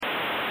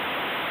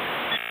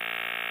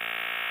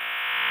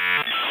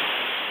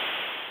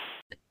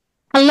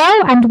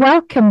Hello and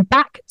welcome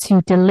back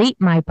to Delete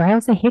My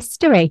Browser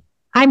History.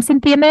 I'm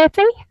Cynthia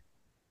Murphy.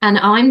 And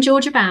I'm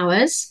Georgia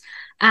Bowers.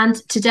 And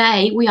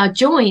today we are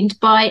joined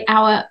by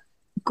our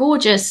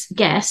gorgeous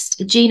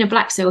guest, Gina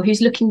Blaxill,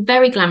 who's looking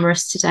very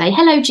glamorous today.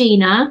 Hello,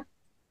 Gina.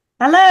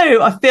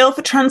 Hello, I feel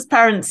for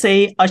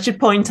transparency. I should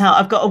point out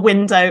I've got a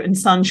window and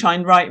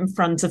sunshine right in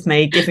front of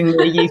me, giving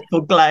me a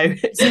youthful glow.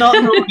 It's not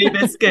normally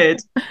this good.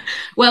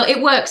 Well,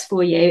 it works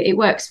for you. It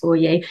works for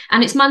you.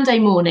 And it's Monday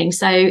morning,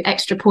 so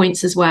extra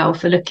points as well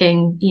for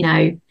looking,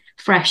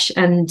 fresh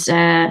and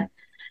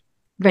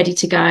ready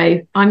to go.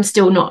 I'm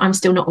still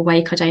not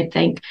awake, I don't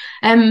think.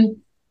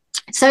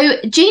 So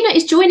Gina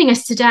is joining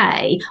us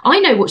today. I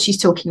know what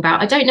she's talking about.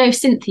 I don't know if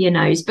Cynthia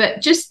knows, but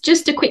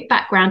just a quick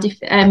background.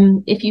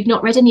 If you've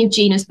not read any of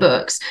Gina's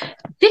books,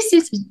 this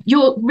is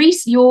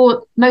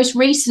your most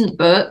recent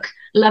book,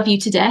 Love You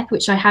to Death,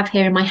 which I have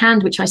here in my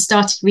hand, which I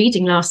started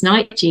reading last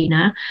night.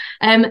 Gina,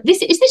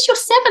 this your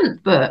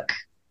seventh book?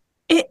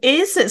 It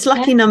is. It's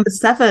lucky number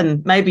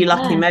 7. Maybe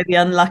lucky, Yeah. maybe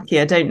unlucky.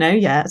 I don't know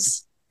yet.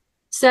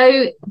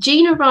 So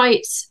Gina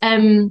writes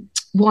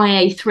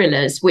YA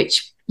thrillers,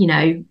 which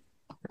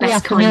We are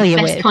familiar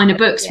best with. kind of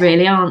books, Yeah.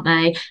 really, aren't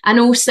they? And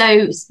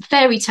also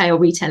fairy tale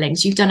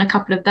retellings. You've done a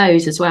couple of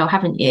those as well,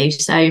 haven't you?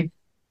 So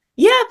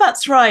Yeah,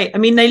 that's right. I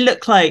mean, they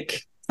look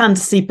like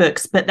fantasy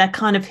books, but they're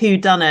kind of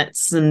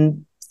whodunits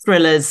and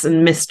thrillers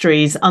and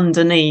mysteries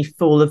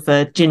underneath all of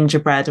the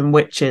gingerbread and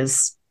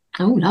witches.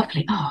 oh,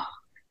 lovely. Oh,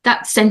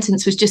 that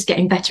sentence was just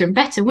getting better and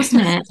better,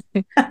 wasn't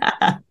it?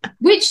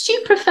 Which do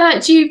you prefer?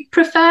 Do you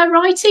prefer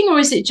writing, or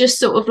is it just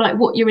sort of like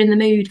what you're in the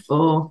mood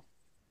for?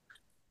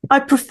 I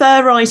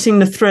prefer writing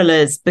the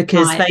thrillers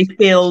because Right. they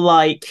feel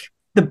like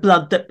the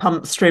blood that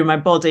pumps through my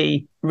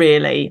body,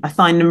 really. I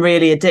find them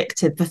really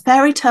addictive. The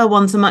fairy tale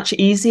ones are much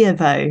easier,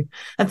 though.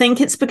 I think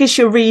it's because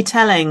you're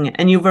retelling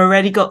and you've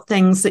already got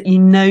things that you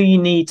know you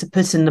need to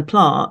put in the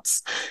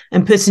plots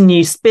and put a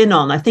new spin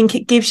on. I think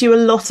it gives you a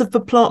lot of the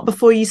plot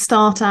before you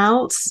start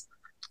out.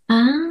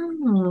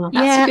 Ah,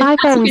 Yeah, I've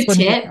that's a always good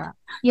wondered tip. that.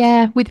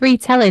 Yeah, with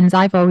retellings,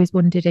 I've always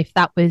wondered if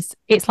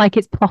it's like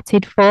it's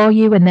plotted for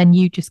you and then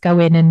you just go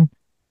in and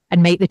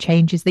make the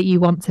changes that you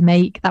want to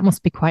make. That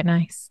must be quite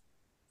nice.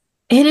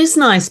 It is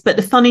nice, but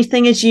the funny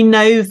thing is, you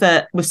know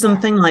that with Yeah.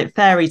 something like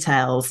fairy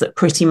tales that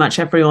pretty much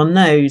everyone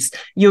knows,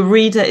 your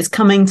reader is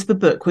coming to the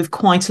book with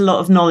quite a lot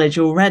of knowledge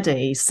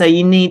already. So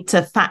you need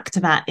to factor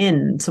that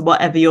in to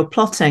whatever you're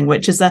plotting,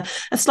 which is a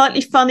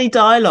slightly funny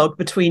dialogue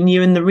between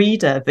you and the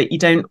reader that you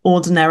don't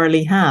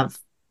ordinarily have.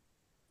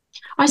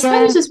 I Yeah.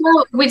 suppose as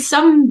well with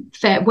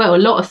a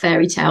lot of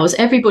fairy tales,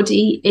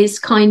 everybody is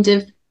kind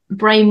of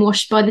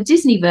brainwashed by the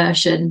Disney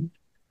version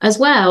as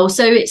well.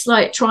 So it's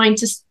like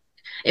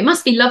it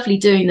must be lovely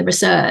doing the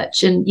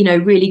research and,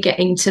 really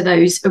getting to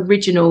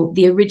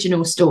the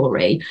original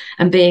story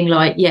and being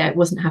like, yeah, it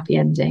wasn't a happy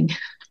ending.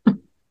 Yeah,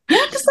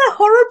 because they're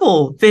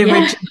horrible, the Yeah.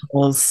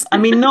 originals. I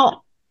mean,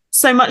 not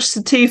so much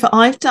the two that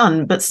I've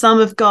done, but some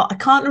have got, I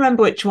can't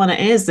remember which one it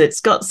is.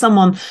 It's got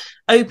someone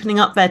opening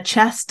up their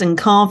chest and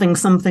carving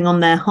something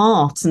on their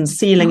heart and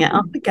sealing it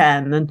up Oh,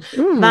 again. And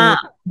Ooh. that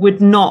would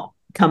not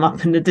come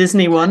up in the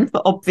Disney one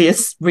for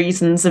obvious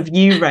reasons of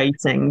U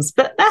ratings,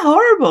 but they're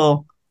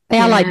horrible. They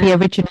are like the yeah.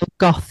 original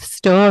goth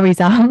stories,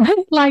 aren't they?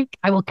 Like,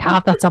 I will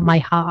carve that on my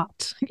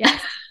heart. Yeah.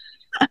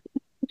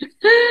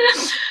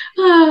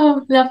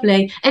 Oh,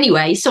 lovely.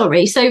 Anyway,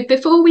 sorry. So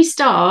before we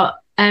start,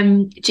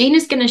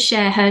 Gina's going to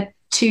share her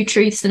two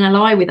truths and a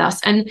lie with us,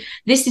 and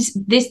this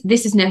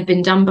has never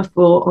been done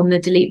before on the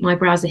Delete My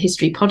Browser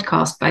History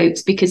podcast,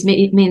 folks, because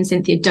me and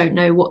Cynthia don't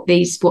know what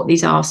these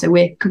are, so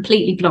we're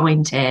completely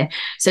blind here.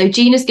 So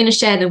Gina's going to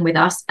share them with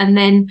us, and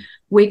then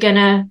we're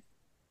gonna.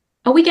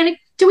 Are we gonna?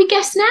 Do we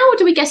guess now, or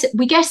do we guess it?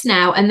 We guess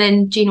now, and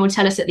then Gina will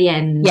tell us at the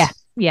end Yeah.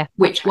 Yeah.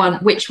 which one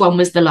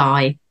was the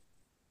lie.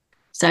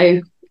 So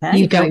You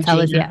you Okay. go, don't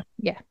tell us Gina. yet.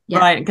 Yeah. Yeah.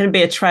 Right, I'm going to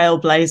be a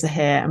trailblazer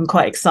here. I'm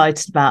quite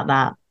excited about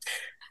that.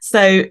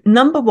 So,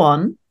 number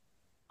 1,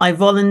 I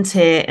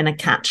volunteer in a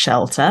cat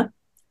shelter.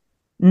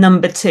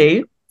 Number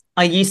 2,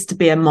 I used to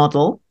be a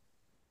model.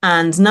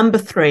 And number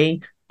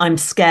 3, I'm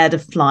scared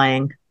of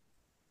flying.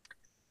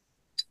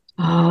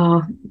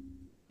 Oh,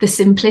 the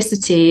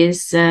simplicity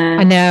is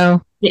I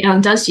know. it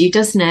undoes you,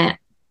 doesn't it?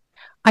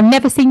 I've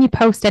never seen you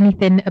post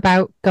anything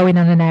about going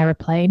on an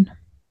aeroplane.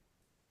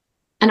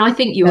 And I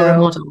think you were a So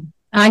model.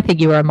 I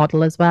think you were a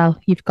model as well.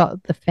 You've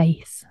got the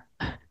face.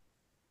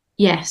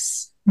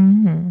 Yes.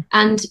 Mm.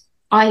 And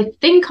I've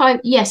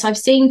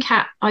seen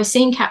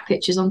cat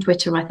pictures on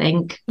Twitter, I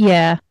think.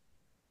 Yeah.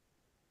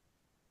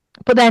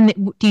 But then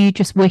do you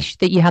just wish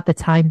that you had the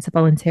time to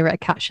volunteer at a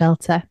cat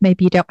shelter?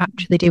 Maybe you don't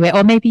actually do it,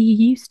 or maybe you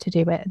used to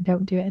do it and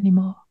don't do it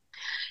anymore.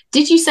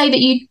 Did you say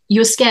that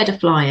you're scared of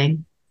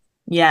flying?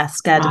 Yeah,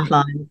 scared of Right.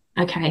 flying.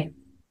 Okay.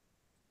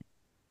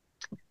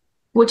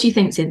 What do you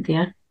think,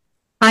 Cynthia?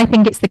 I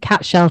think it's the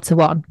cat shelter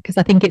one because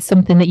I think it's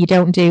something that you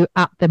don't do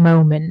at the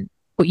moment,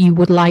 but you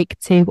would like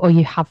to or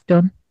you have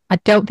done. I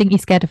don't think you're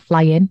scared of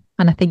flying,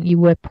 and I think you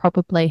were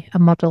probably a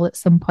model at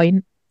some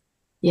point.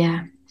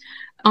 Yeah.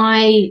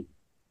 I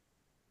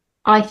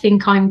I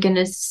think I'm going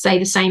to say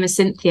the same as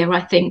Cynthia.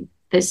 I think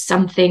there's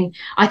something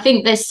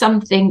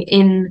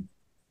in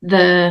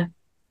the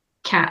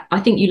cat. I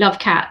think you love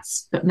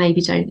cats, but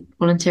maybe don't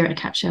volunteer at a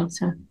cat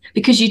shelter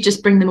because you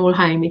just bring them all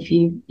home if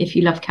you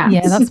love cats.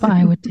 Yeah, that's what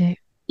I would do.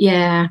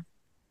 Yeah.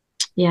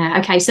 Yeah.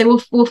 Okay. So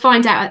we'll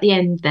find out at the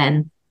end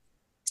then.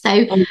 So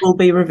All will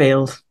be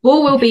revealed.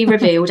 All will be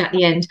revealed at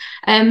the end.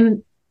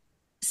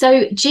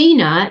 So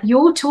Gina,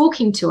 you're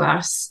talking to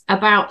us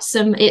about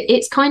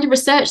it's kind of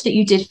research that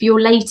you did for your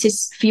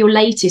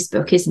latest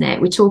book, isn't it?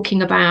 We're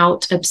talking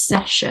about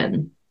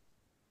obsession.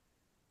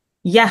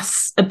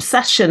 Yes,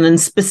 obsession, and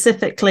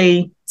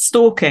specifically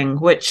stalking,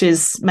 which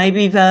is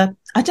maybe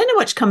I don't know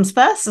which comes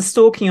first, the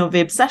stalking or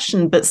the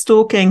obsession, but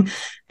stalking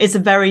is a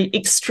very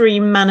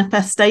extreme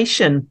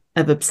manifestation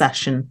of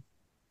obsession.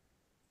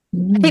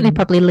 I think they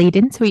probably lead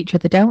into each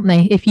other, don't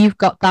they? If you've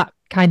got that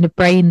kind of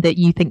brain that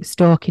you think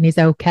stalking is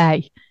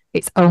okay,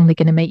 it's only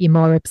going to make you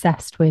more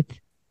obsessed with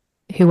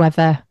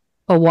whoever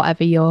or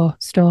whatever you're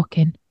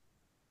stalking.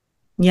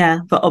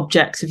 Yeah, the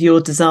object of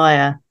your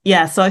desire.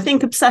 Yeah, so I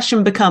think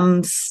obsession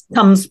comes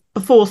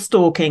before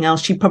stalking,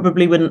 else you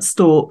probably wouldn't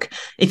stalk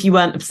if you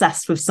weren't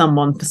obsessed with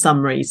someone for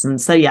some reason.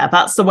 So yeah,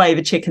 that's the way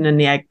the chicken and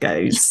the egg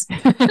goes.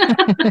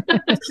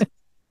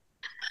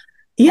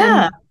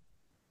 Yeah.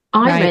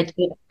 I read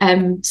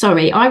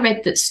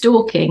that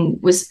stalking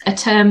was a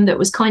term that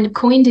was kind of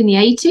coined in the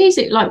 80s.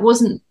 It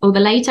wasn't, or the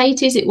late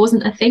 80s, it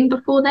wasn't a thing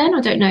before then.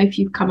 I don't know if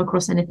you've come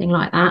across anything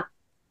like that.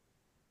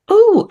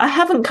 Oh, I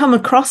haven't come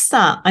across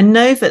that. I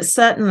know that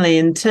certainly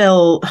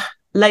until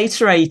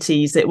later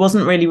 80s, it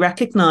wasn't really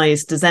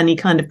recognised as any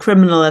kind of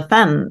criminal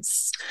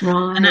offence.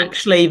 Right. And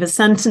actually, the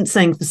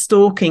sentencing for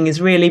stalking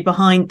is really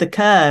behind the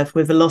curve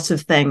with a lot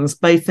of things,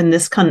 both in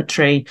this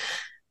country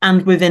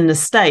and within the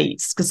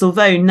States, because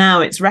although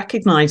now it's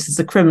recognised as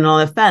a criminal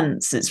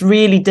offence, it's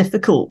really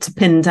difficult to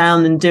pin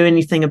down and do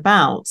anything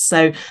about.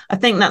 So I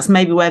think that's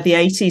maybe where the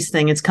 80s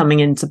thing is coming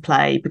into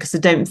play, because I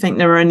don't think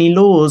there are any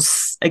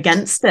laws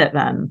against it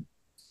then.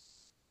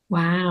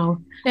 Wow.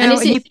 No,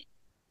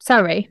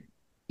 sorry,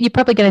 you're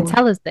probably going to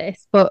tell us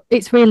this, but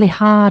it's really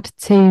hard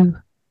to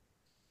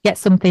get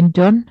something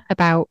done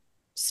about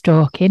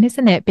stalking,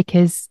 isn't it?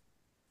 Because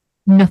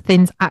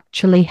nothing's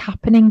actually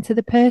happening to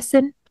the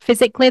person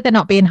physically. They're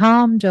not being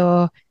harmed,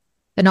 or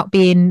they're not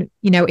being,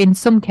 in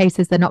some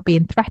cases, they're not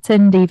being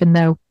threatened, even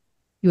though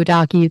you would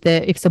argue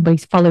that if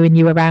somebody's following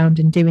you around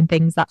and doing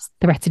things, that's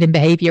threatening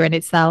behavior in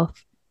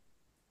itself.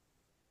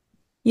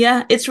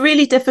 Yeah, it's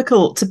really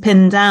difficult to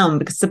pin down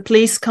because the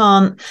police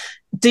can't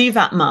do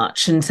that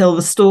much until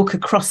the stalker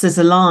crosses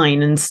a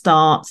line and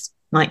starts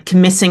like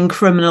committing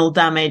criminal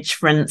damage.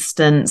 For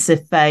instance,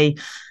 if they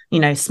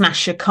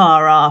smash your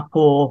car up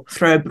or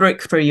throw a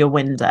brick through your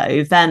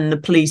window, then the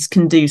police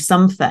can do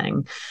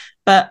something.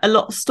 But a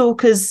lot of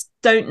stalkers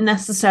don't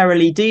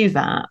necessarily do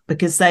that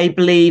because they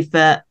believe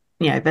that,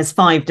 there's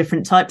 5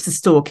 different types of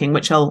stalking,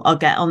 which I'll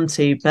get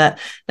onto, but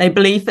they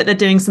believe that they're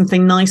doing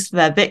something nice for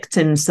their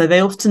victims. So they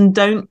often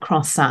don't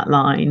cross that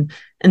line.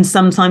 And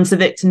sometimes the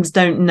victims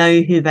don't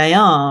know who they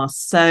are.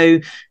 So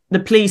the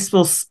police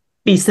will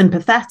be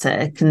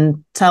sympathetic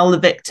and tell the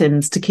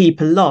victims to keep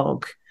a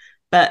log,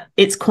 but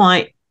it's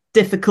quite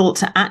difficult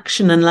to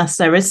action unless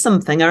there is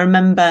something. I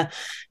remember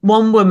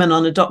one woman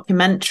on a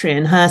documentary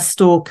and her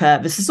stalker,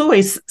 this has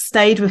always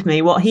stayed with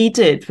me. What he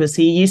did was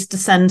he used to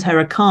send her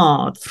a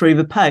card through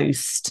the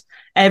post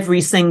every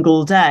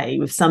single day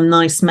with some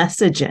nice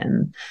message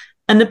in.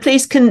 And the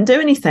police couldn't do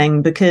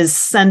anything because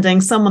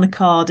sending someone a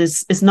card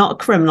is not a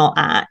criminal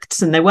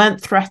act, and they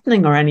weren't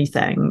threatening or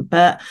anything,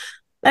 but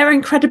they're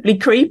incredibly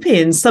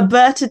creepy and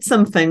subverted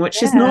something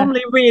which is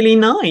normally really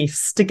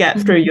nice to get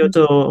through your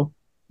door.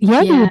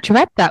 Yeah, you would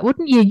dread that,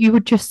 wouldn't you? You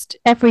would just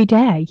every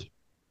day.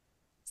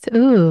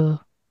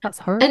 So, that's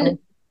horrible. And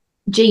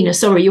Gina,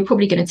 sorry, you're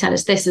probably going to tell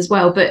us this as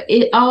well, but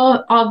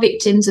are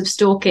victims of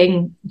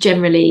stalking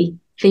generally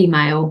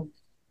female?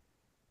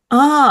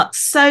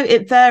 So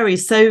it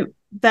varies. So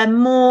they're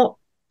more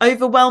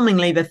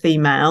overwhelmingly the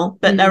female,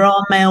 but there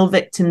are male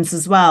victims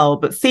as well.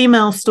 But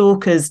female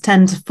stalkers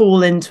tend to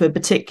fall into a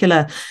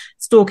particular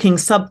stalking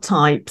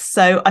subtype.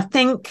 So I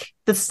think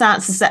the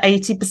stats is that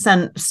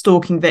 80% of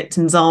stalking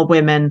victims are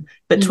women,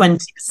 but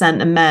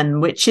 20% are men,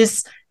 which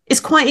is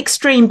quite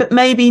extreme, but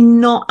maybe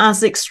not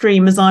as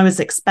extreme as I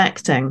was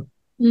expecting.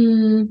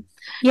 Yeah,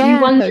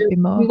 you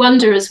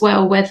wonder as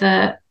well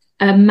whether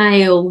a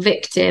male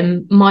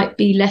victim might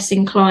be less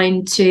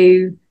inclined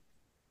to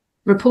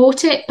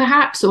report it,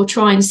 perhaps, or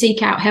try and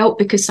seek out help,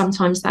 because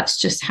sometimes that's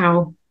just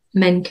how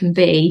men can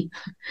be.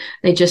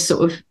 They just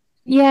sort of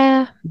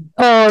women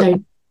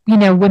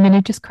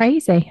are just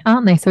crazy,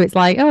 aren't they? So it's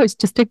like, oh, it's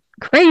just a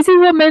crazy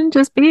woman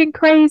just being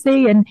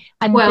crazy, and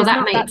well,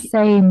 that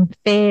same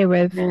fear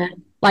of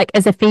like,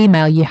 as a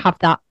female, you have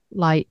that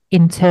like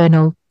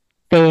internal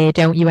fear,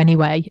 don't you?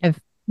 Anyway,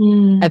 of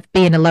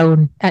being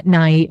alone at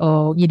night,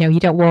 or you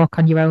don't walk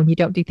on your own, you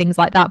don't do things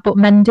like that, but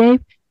men do,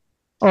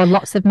 or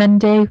lots of men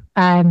do.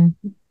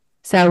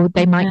 So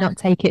they might not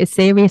take it as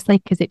seriously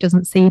because it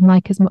doesn't seem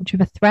like as much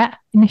of a threat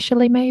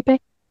initially,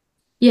 maybe.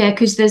 Yeah,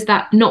 because there's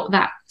that not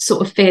that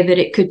sort of fear that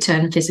it could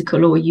turn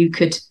physical or you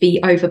could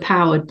be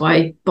overpowered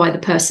by the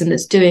person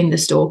that's doing the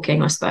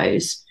stalking, I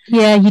suppose.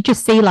 Yeah, you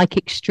just see like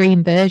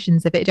extreme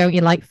versions of it, don't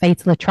you? Like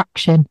Fatal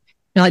Attraction,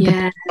 like the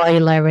Yeah.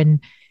 spoiler. And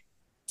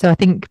so I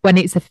think when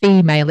it's a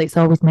female, it's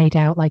always made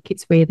out like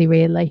it's really,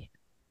 really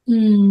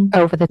Mm.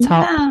 over the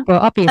top. Yeah. But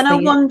And I obviously,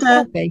 it wonder,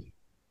 could be.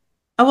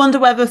 I wonder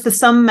whether for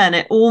some men,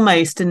 it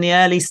almost in the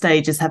early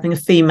stages, having a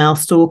female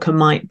stalker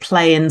might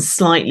play in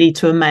slightly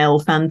to a male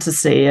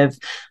fantasy of,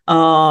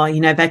 oh,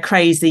 you know, they're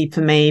crazy for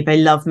me. They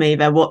love me.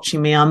 They're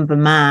watching me. I'm the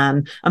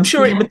man. I'm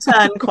sure it Yeah. would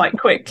turn quite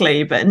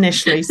quickly, but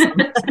initially some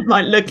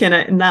might look in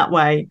it in that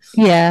way.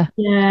 Yeah. I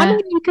Yeah.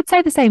 mean, you could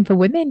say the same for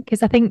women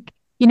because I think,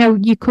 you know,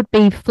 you could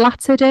be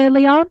flattered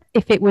early on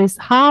if it was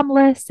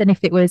harmless and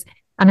if it was,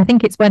 and I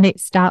think it's when it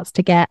starts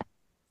to get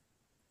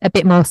a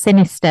bit more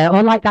sinister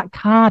or like that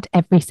card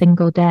every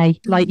single day,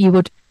 like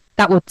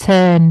that would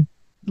turn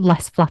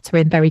less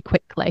flattering very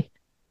quickly,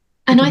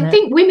 And wouldn't I it?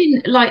 think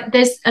women, like,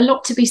 there's a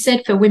lot to be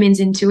said for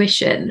women's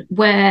intuition,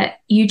 where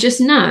you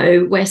just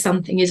know where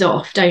something is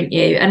off, don't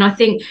you? And I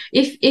think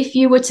if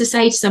you were to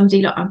say to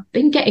somebody, like, I've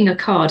been getting a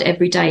card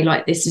every day,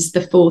 like this is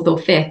the fourth or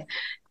fifth,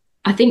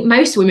 I think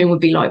most women would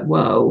be like,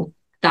 whoa,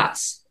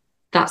 that's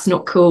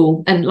not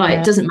cool. And like, it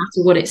Yeah. doesn't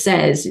matter what it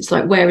says. It's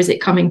like, where is it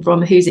coming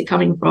from? Who's it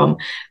coming from?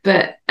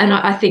 But, and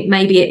I think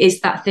maybe it is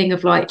that thing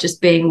of like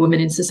just being a woman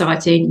in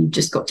society and you've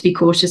just got to be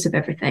cautious of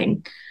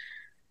everything.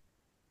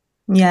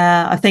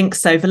 Yeah, I think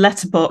so. The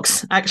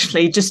letterbox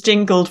actually just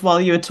jingled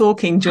while you were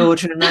talking,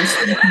 Georgia, and I was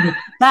thinking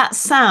that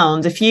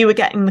sound, if you were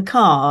getting the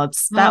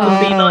cards, that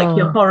would be like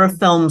your Oh, horror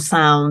film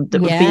sound.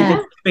 That would be yeah.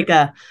 the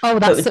trigger Oh, that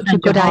that's would such a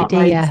send your good heart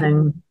idea.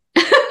 racing.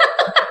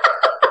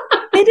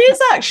 It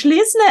is actually,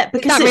 isn't it? Is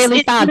Because that really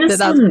it's bad that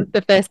that's innocent.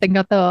 the first thing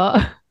I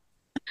thought?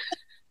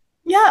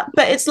 Yeah,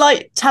 but it's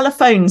like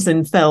telephones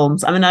in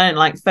films. I mean, I don't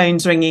like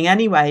phones ringing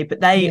anyway, but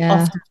they Yeah.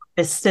 often have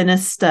this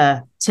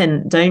sinister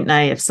tint, don't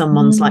they? If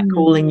someone's like Mm,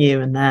 calling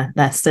you and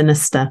they're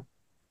sinister.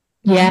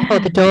 Yeah. Or yeah.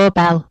 the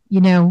doorbell,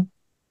 you know.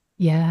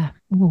 Yeah.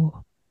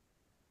 Ooh.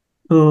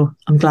 Oh,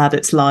 I'm glad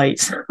it's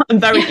light. I'm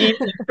very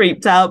easily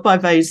creeped out by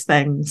those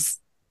things.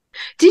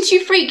 Did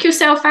you freak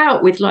yourself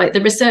out with like the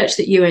research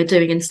that you were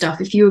doing and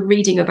stuff? If you were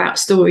reading about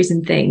stories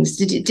and things,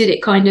 did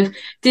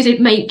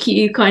it make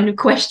you kind of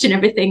question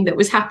everything that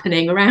was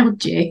happening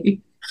around you?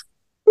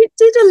 It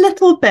did a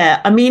little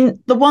bit. I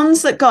mean, the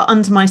ones that got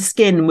under my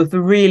skin were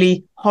the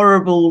really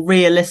horrible,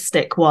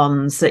 realistic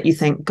ones that you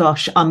think,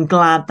 gosh, I'm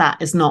glad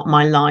that is not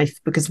my life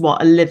because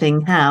what a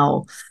living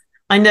hell.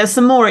 I know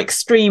some more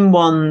extreme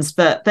ones,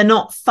 but they're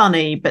not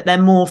funny, but they're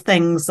more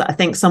things that I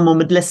think someone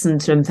would listen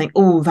to and think,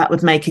 oh, that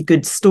would make a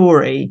good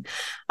story.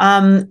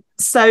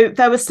 So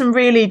there were some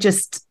really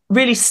just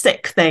really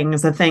sick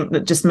things, I think,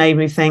 that just made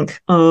me think,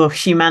 oh,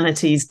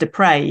 humanity's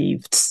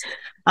depraved.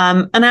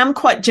 And I'm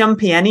quite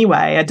jumpy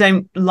anyway. I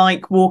don't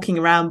like walking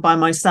around by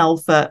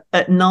myself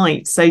at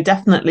night. So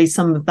definitely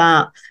some of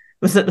that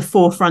was at the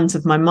forefront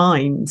of my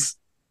mind.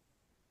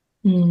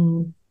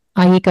 Mm.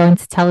 Are you going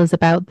to tell us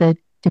about the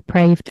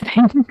depraved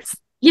things?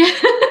 Yeah.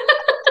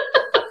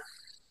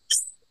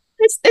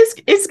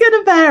 It's going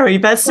to vary.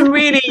 There's some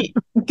really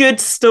good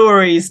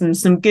stories and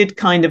some good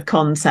kind of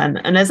content.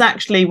 And there's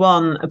actually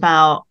one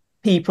about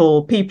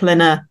people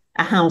in a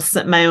house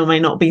that may or may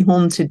not be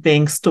haunted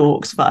being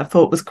stalked that I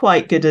thought was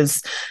quite good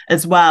as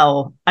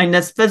well. And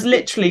there's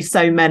literally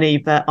so many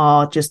that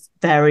are just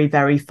very,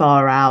 very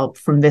far out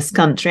from this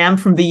country and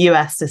from the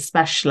US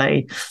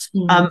especially.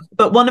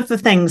 But one of the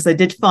things I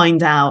did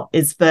find out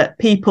is that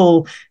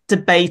people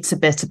debate a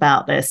bit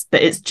about this,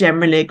 but it's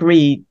generally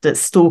agreed that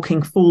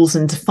stalking falls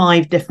into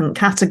 5 different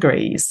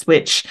categories,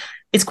 which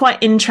is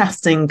quite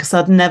interesting because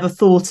I'd never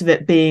thought of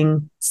it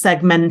being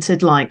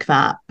segmented like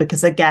that,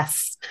 because I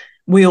guess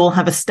we all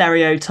have a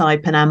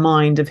stereotype in our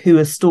mind of who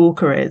a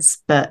stalker is,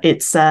 but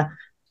it's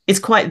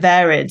quite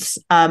varied.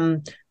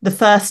 The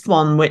first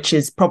one, which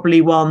is probably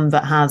one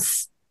that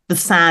has the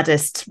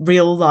saddest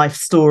real life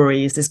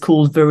stories, is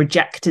called the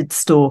rejected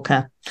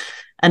stalker.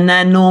 And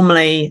they're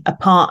normally a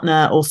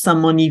partner or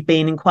someone you've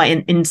been in quite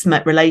an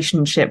intimate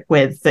relationship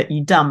with that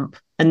you dump,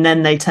 and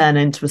then they turn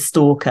into a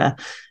stalker.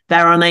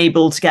 They're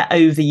unable to get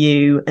over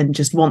you and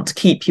just want to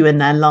keep you in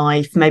their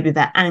life. Maybe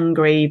they're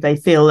angry. They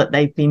feel that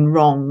they've been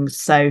wronged.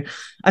 So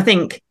I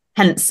think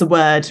hence the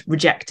word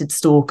rejected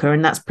stalker.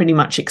 And that's pretty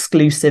much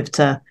exclusive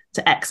to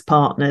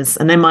ex-partners.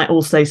 And they might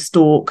also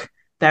stalk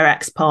their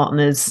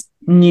ex-partner's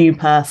new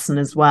person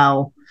as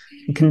well.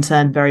 It can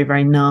turn very,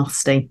 very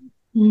nasty.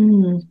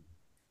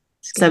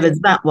 So there's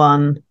that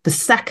one. The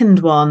second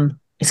one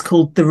is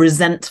called the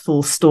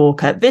resentful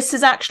stalker. This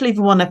is actually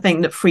the one I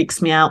think that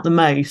freaks me out the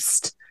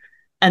most.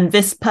 And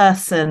this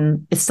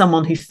person is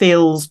someone who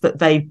feels that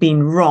they've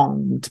been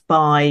wronged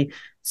by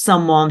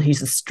someone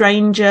who's a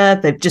stranger,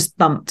 they've just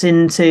bumped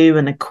into,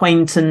 an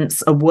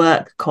acquaintance, a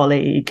work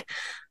colleague.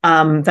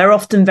 They're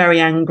often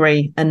very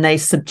angry and they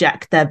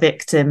subject their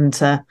victim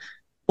to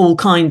all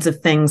kinds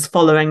of things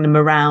following them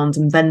around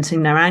and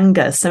venting their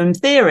anger. So in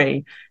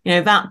theory,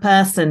 that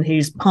person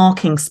whose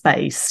parking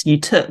space you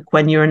took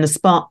when you're in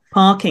a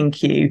parking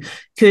queue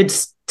could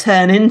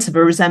turn into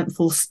the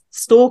resentful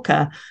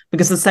stalker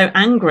because they're so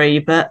angry,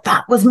 but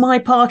that was my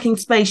parking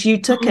space, you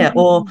took it.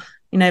 Or,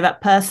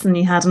 that person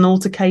you had an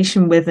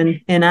altercation with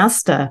in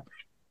Asda.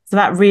 So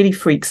that really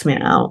freaks me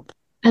out.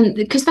 And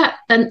because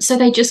so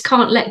they just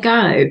can't let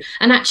go,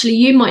 and actually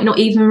you might not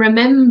even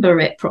remember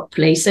it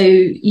properly, so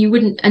you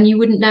wouldn't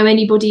know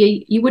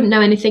anybody, you wouldn't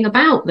know anything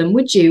about them,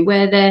 would you?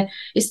 Where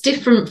it's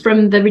different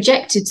from the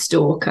rejected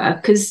stalker,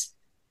 because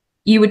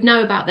you would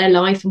know about their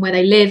life and where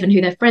they live and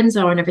who their friends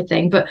are and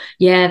everything. But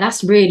yeah,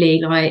 that's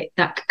really like,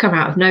 that could come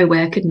out of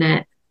nowhere, couldn't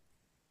it?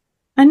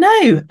 I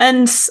know.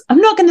 And I'm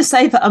not going to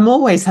say that I'm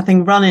always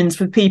having run-ins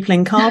with people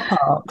in car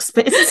parks,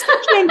 but it's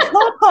especially in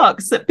car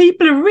parks that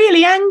people are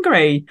really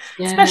angry,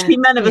 especially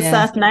men of a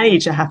certain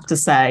age, I have to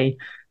say.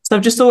 So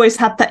I've just always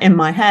had that in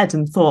my head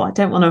and thought, I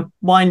don't want to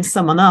wind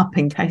someone up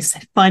in case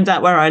they find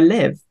out where I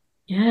live.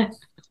 Yeah.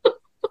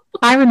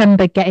 I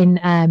remember getting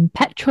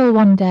petrol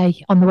one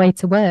day on the way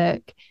to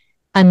work,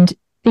 and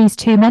these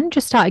two men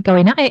just started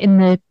going at it in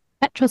the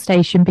petrol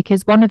station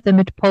because one of them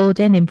had pulled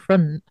in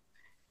front.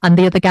 And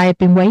the other guy had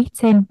been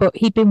waiting, but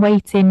he'd been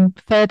waiting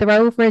further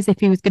over as if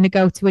he was going to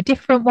go to a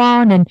different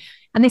one. And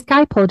this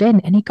guy pulled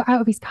in and he got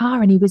out of his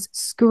car and he was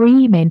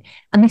screaming.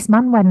 And this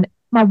man went,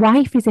 "My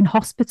wife is in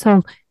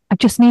hospital. I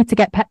just need to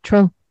get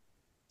petrol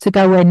to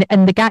go in."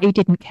 And the guy, he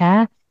didn't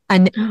care.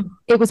 And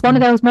it was one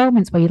of those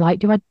moments where you're like,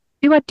 do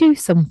I do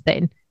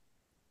something?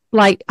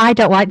 Like, I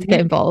don't like to get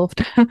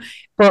involved,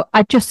 but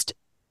I just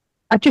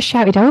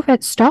shouted over,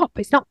 "Stop.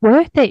 It's not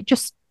worth it.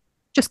 Just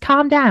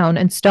calm down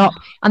and stop."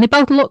 And they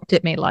both looked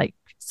at me like,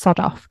 sod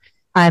off.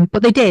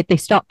 But they did. They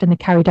stopped and they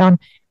carried on.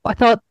 But I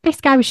thought, this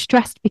guy was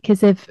stressed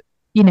because of,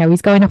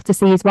 he's going off to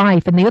see his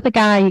wife. And the other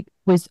guy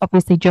was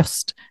obviously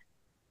just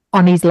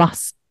on his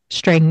last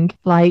string,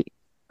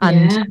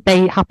 and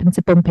they happened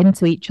to bump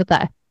into each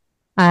other.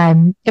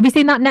 Have you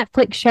seen that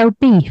Netflix show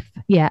Beef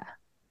yet?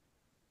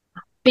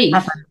 Beef?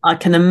 I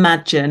can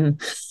imagine.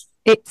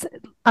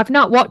 I've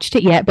not watched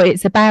it yet, but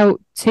it's about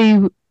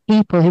two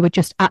people who are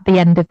just at the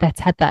end of their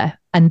tether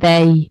and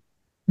they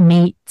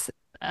meet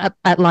at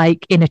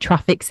in a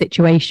traffic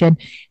situation,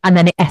 and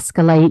then it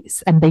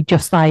escalates and they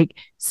just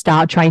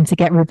start trying to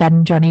get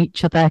revenge on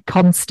each other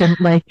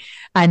constantly,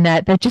 and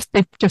they're just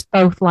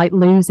both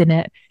losing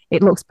it.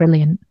 It looks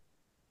brilliant.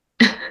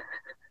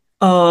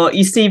 Oh,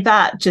 you see,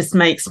 that just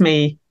makes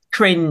me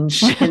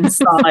cringe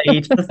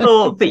inside. The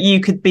thought that you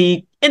could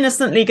be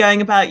innocently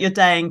going about your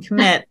day and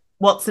commit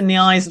what's in the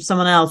eyes of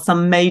someone else,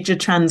 some major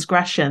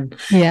transgression,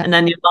 and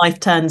then your life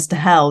turns to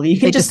hell. You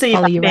can just see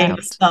that being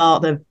the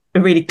start of a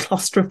really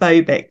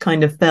claustrophobic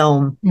kind of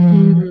film.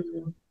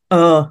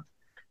 Oh,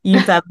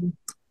 you've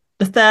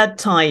the third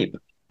type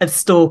of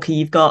stalker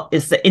you've got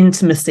is the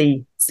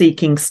intimacy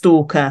seeking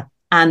stalker,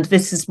 and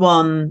this is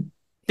one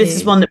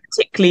that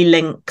particularly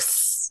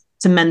links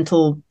to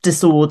mental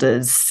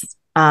disorders,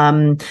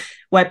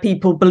 where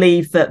people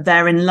believe that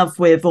they're in love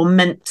with or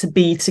meant to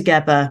be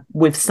together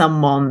with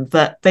someone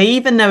that they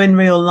even know in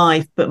real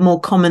life, but more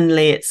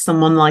commonly it's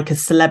someone like a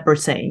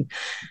celebrity.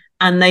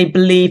 And they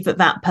believe that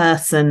that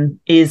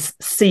person is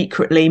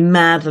secretly,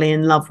 madly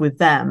in love with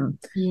them.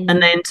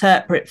 And they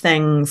interpret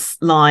things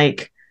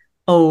like,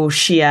 oh,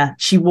 she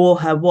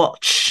wore her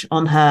watch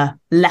on her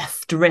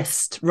left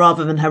wrist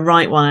rather than her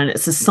right one, and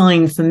it's a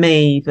sign for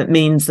me that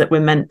means that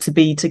we're meant to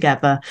be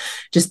together.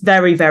 Just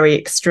very, very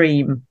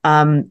extreme.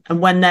 And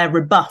when they're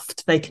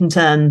rebuffed, they can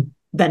turn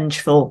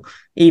vengeful,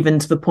 even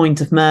to the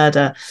point of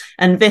murder.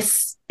 And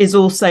this is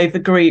also the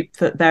group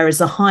that there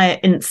is a higher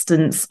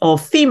instance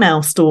of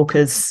female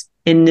stalkers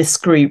in this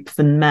group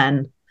than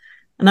men.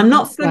 And I'm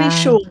not fully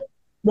sure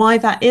why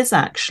that is,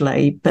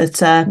 actually,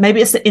 but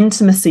maybe it's the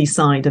intimacy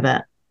side of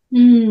it.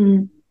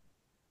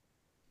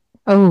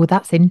 Oh,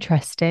 that's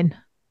interesting.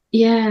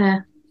 Yeah.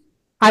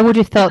 I would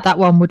have thought that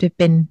one would have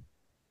been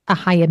a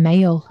higher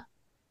male.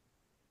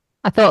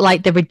 I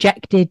thought the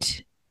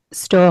rejected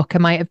stalker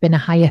might have been a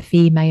higher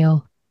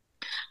female.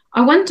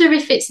 I wonder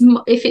if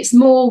it's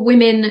more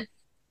women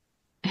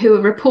who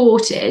are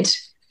reported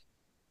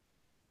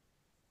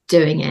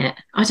doing it.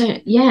 That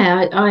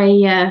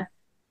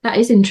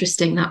is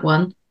interesting, that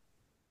one.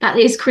 That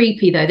is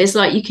creepy though. There's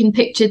you can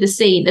picture the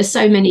scene. There's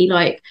so many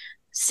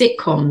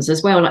sitcoms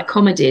as well,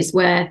 comedies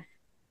where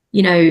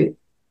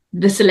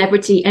the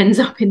celebrity ends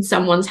up in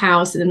someone's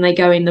house and then they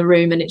go in the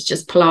room and it's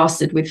just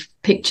plastered with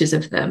pictures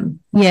of them,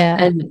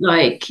 and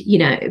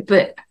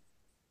but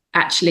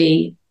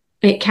actually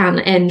it can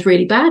end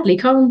really badly,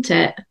 can't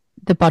it?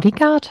 The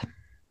Bodyguard.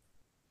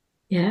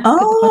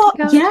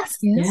 Yes,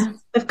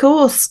 of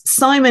course.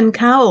 Simon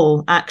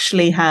Cowell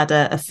actually had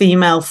a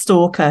female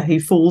stalker who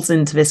falls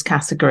into this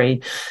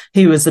category,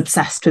 who was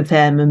obsessed with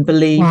him and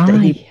believed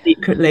that he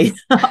secretly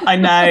I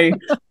know.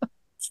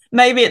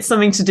 Maybe it's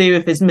something to do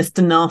with his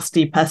Mr.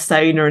 Nasty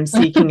persona and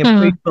seeking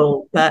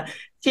approval, but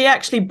she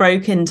actually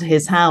broke into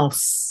his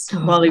house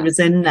while he was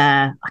in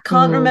there. I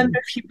can't remember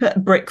if she put a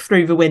brick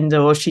through the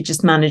window or she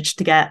just managed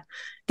to get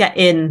get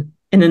in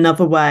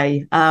another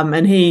way.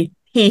 And he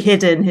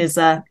hid in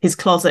his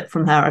closet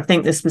from her. I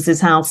think this was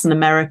his house in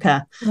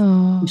America.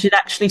 Oh. She'd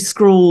actually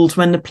scrawled,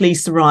 when the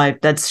police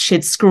arrived, that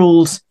she'd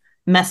scrawled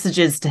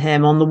messages to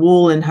him on the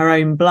wall in her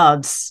own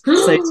blood. So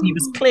he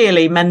was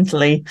clearly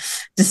mentally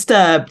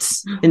disturbed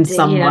in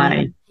some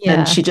way. Yeah.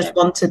 And she just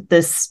wanted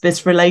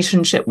this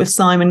relationship with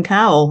Simon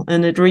Cowell,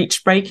 and had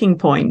reached breaking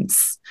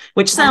points,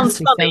 which sounds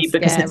funny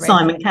because it's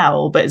Simon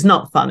Cowell, but it's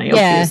not funny,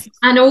 obviously.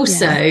 And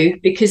also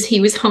because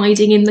he was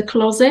hiding in the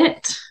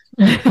closet.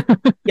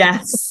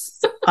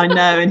 Yes, I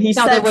know. And he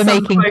said we're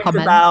making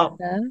comments about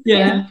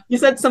he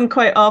said some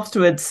quote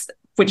afterwards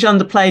which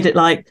underplayed it,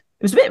 like,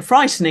 it was a bit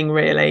frightening,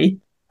 really.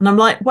 And I'm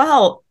like,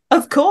 well,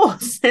 of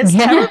course, it's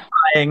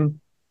terrifying.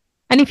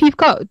 And if you've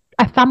got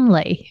a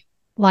family,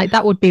 like,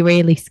 that would be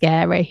really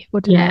scary,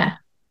 wouldn't it?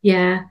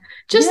 Yeah.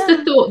 Just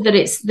the thought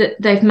that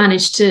they've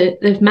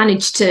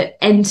managed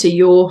to enter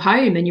your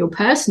home and your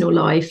personal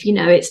life. You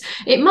know,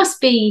 it must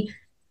be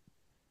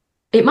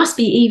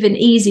even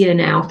easier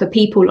now for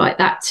people like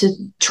that to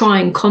try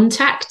and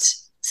contact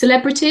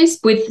celebrities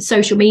with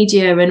social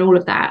media and all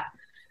of that.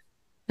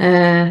 So,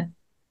 and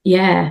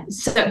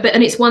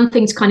it's one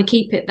thing to kind of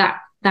keep it that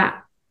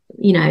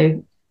you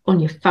know, on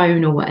your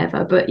phone or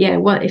whatever, but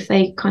what if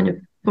they kind of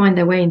find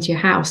their way into your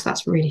house?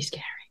 That's really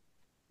scary.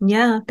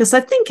 Yeah, because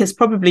I think it's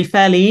probably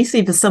fairly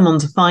easy for someone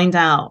to find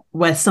out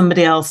where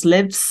somebody else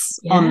lives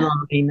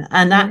online.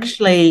 And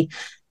actually,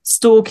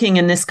 stalking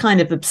and this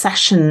kind of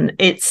obsession,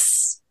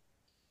 it's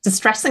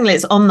distressingly,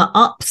 it's on the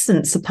up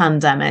since the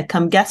pandemic,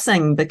 I'm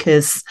guessing,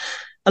 because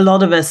a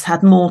lot of us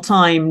had more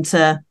time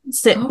to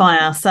sit by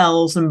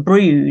ourselves and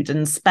brood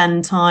and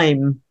spend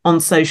time on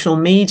social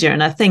media.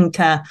 And I think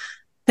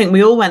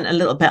we all went a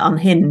little bit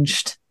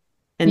unhinged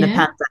in the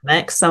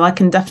pandemic. So I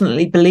can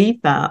definitely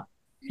believe that.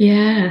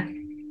 Yeah.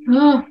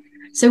 Oh,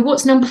 so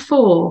what's number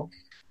 4?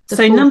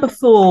 Number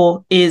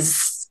 4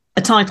 is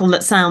a title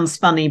that sounds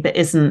funny, but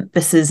isn't.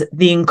 This is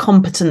The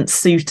Incompetent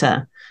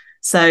Suitor.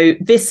 So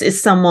this is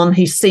someone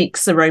who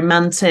seeks a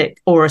romantic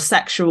or a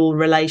sexual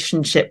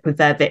relationship with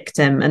their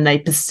victim, and they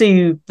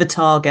pursue the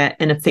target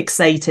in a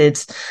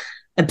fixated,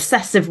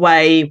 obsessive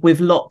way with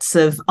lots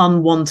of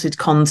unwanted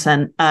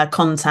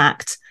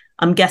contact.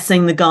 I'm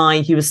guessing the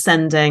guy who was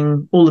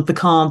sending all of the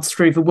cards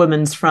through the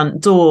woman's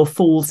front door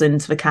falls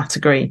into the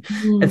category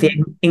of the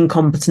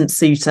incompetent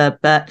suitor.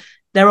 But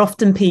they're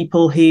often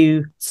people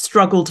who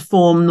struggle to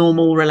form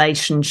normal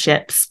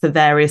relationships for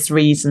various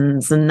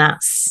reasons, and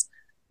that's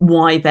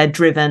why they're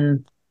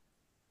driven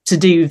to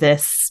do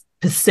this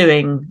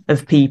pursuing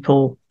of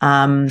people.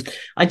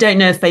 I don't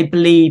know if they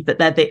believe that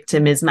their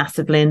victim is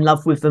massively in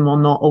love with them or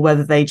not, or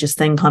whether they just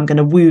think, I'm going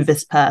to woo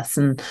this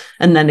person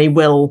and then he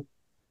will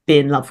be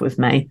in love with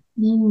me.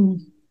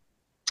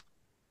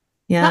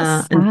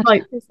 That's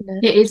sad, isn't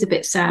it? It is a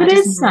bit sad. It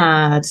is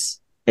sad.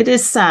 It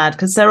is sad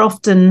because they're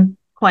often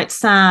quite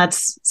sad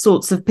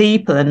sorts of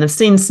people, and I've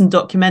seen some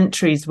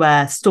documentaries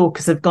where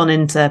stalkers have gone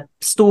into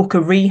stalker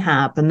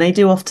rehab, and they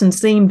do often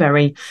seem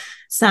very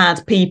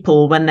sad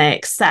people when they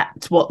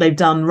accept what they've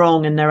done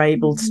wrong and they're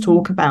able to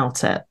talk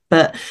about it.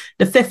 But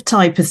the 5th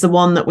type is the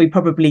one that we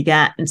probably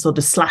get in sort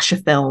of slasher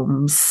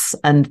films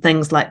and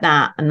things like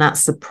that, and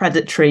that's the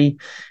predatory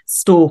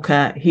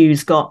stalker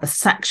who's got a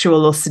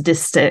sexual or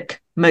sadistic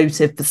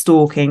motive for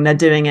stalking. They're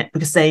doing it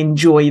because they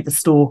enjoy the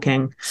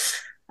stalking.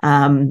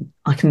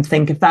 I can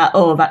think of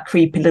that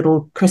creepy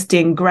little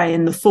Christian Grey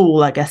in The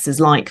Fall, I guess, is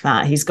like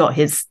that. He's got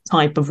his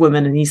type of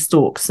woman and he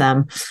stalks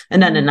them,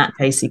 and then in that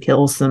case he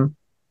kills them.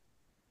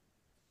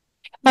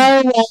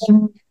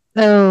 Jamie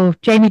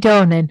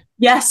Dornan.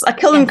 Yes, I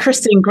call him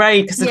Christian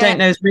Grey because I don't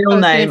know his real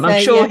name.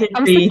 I'm sure he'd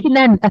I was thinking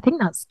then, I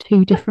think that's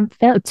two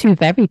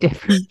very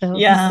different films.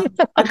 Yeah,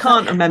 I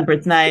can't remember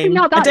his name.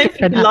 I don't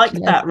think he liked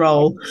that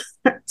role.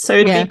 So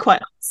he'd be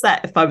quite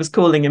upset if I was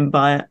calling him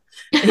by it.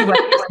 He won't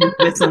listen to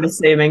this, I'm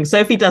assuming. So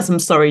if he does, I'm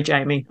sorry,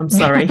 Jamie. I'm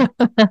sorry.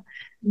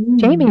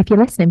 Jamie, if you're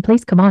listening,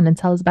 please come on and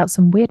tell us about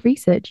some weird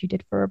research you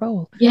did for a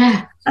role.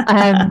 Yeah.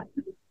 And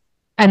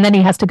then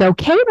he has to go,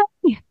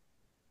 Katie,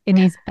 in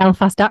his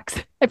Belfast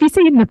accent. Have you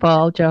seen The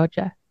Fall,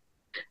 Georgia?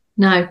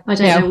 No, I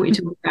don't know what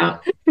you're talking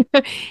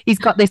about. He's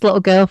got this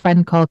little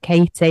girlfriend called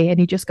Katie, and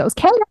he just goes,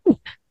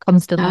 Katie,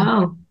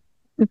 constantly.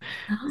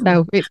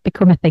 So it's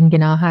become a thing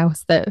in our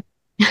house that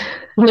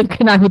Luke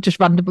and I will just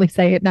randomly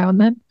say it now and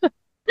then.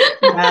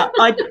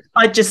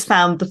 I just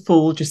found The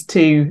Fall just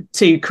too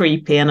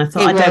creepy, and I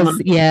thought I don't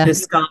want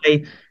this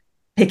guy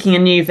picking a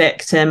new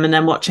victim and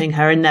then watching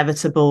her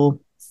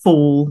inevitable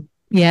fall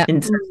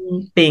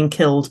into being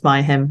killed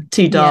by him.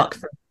 Too dark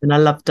for him, and I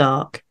love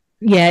dark.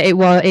 Yeah,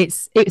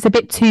 it's a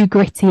bit too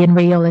gritty and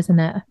real, isn't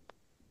it?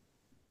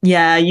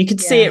 Yeah, you could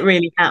see it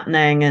really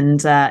happening, and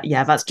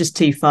that's just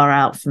too far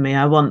out for me.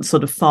 I want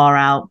sort of far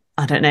out,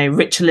 I don't know,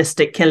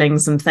 ritualistic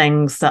killings and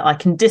things that I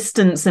can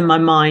distance in my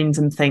mind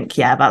and think,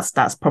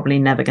 that's probably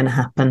never going to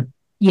happen.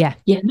 Yeah,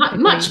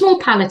 much more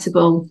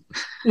palatable.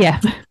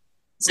 Yeah,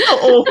 it's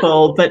not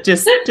awful, but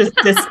just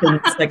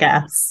distance, I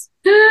guess.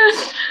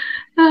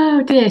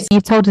 Oh dear.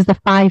 You've told us the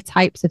 5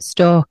 types of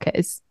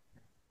stalkers,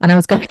 and I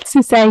was going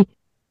to say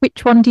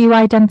which one do you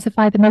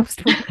identify the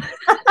most with?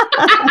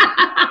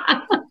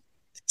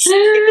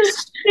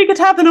 You could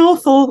have an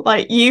awful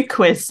you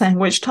quiz saying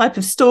which type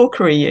of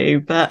stalker are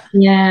you, but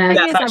yeah,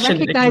 Thing is, I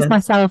recognise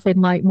myself in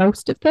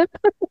most of them.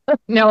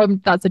 No,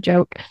 that's a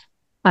joke.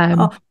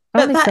 But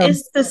that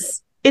is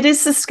this. It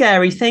is the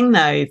scary thing,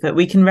 though, that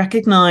we can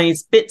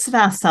recognise bits of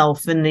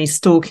ourselves in these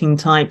stalking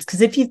types. Because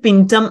if you've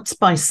been dumped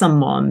by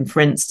someone, for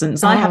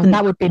instance, I haven't.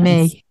 That would be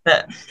me.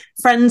 But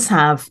friends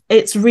have.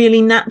 It's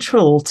really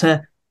natural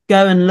to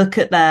go and look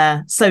at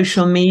their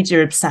social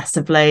media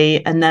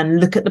obsessively, and then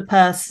look at the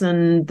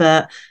person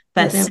that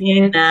they're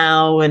seeing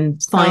now,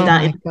 and find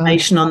out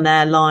information on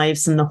their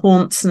lives and the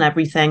haunts and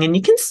everything. And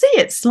you can see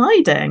it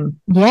sliding.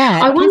 Yeah,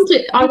 I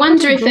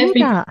wonder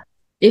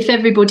if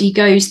everybody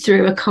goes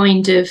through a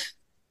kind of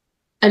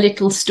a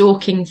little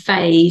stalking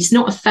phase,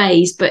 not a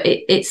phase, but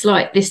it's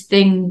like this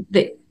thing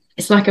that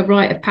it's like a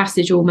rite of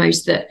passage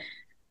almost, that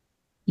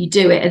you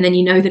do it and then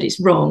you know that it's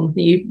wrong,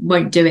 you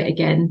won't do it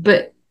again.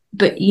 But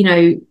you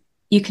know,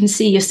 you can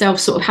see yourself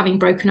sort of having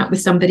broken up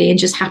with somebody and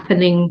just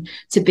happening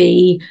to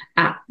be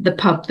at the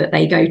pub that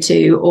they go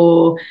to,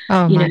 or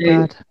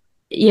God.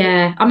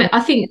 Yeah. I mean, I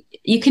think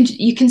you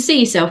can see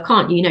yourself,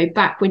 can't you? You know,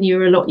 back when you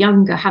were a lot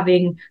younger,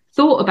 having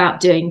thought about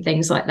doing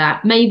things like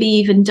that, maybe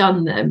even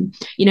done them,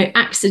 you know,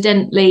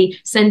 accidentally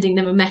sending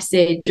them a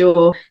message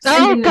or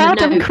sending them a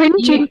note. I'm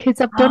cringing because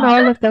I've done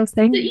all of those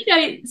things. You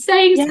know,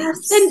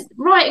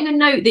 writing a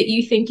note that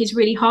you think is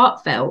really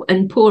heartfelt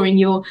and pouring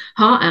your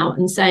heart out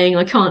and saying,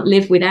 I can't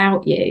live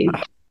without you.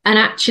 And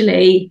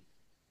actually,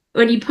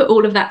 when you put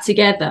all of that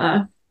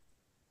together,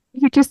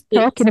 you're just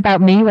talking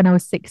about me when I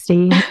was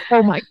 16.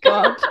 Oh my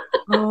God.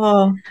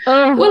 Well,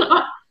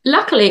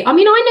 luckily, I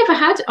mean,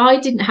 I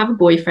didn't have a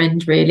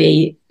boyfriend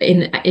really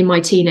in my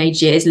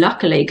teenage years,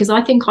 luckily, because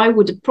I think I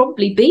would have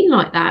probably been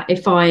like that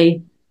if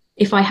I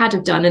had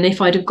have done, and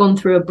if I'd have gone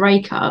through a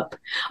breakup.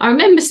 I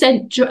remember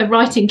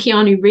writing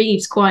Keanu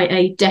Reeves quite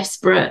a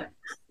desperate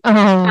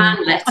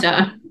fan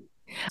letter.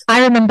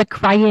 I remember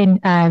crying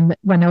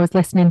when I was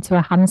listening to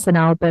a Hanson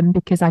album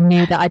because I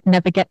knew that I'd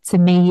never get to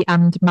meet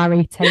and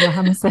marry Taylor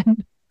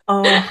Hanson.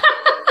 I've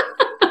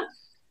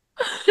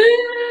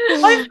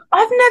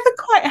never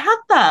quite had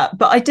that,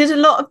 but I did a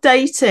lot of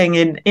dating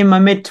in my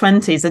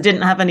mid-20s. I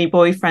didn't have any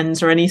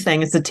boyfriends or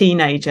anything as a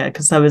teenager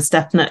because I was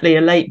definitely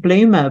a late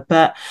bloomer.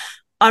 But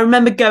I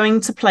remember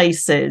going to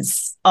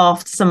places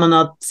after someone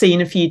I'd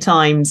seen a few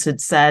times had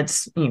said,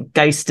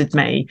 ghosted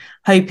me,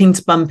 hoping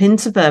to bump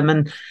into them.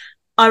 And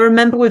I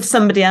remember with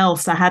somebody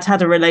else I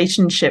had a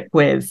relationship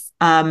with,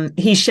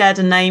 he shared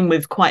a name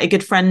with quite a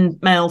good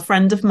male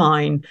friend of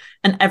mine.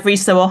 And every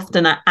so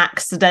often I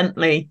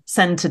accidentally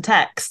sent a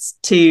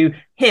text to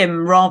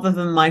him rather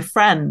than my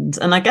friend.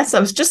 And I guess I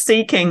was just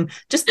seeking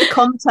just the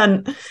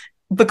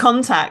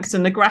contact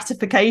and the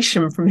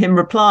gratification from him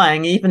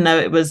replying, even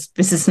though this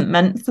isn't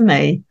meant for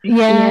me.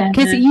 Yeah,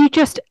 because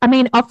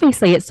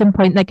obviously at some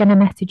point they're going to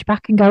message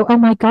back and go, oh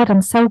my God,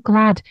 I'm so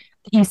glad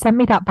that you sent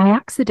me that by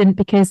accident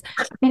because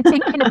I've been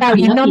thinking about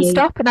you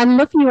nonstop and I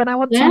love you and I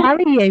want to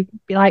marry you.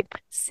 Be like,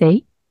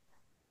 see,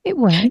 it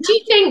works.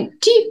 Do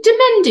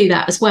men do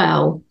that as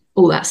well?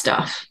 All that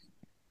stuff?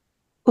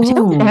 I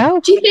don't know.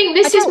 Do you think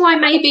this is why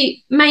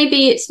maybe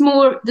it's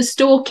more the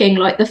stalking,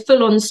 like the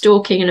full-on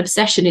stalking and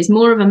obsession is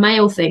more of a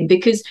male thing,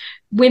 because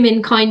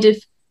women kind of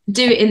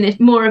do it in this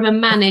more of a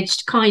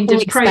managed kind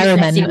of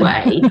processy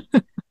way.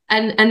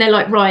 And they're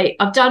like, right,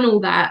 I've done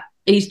all that.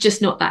 He's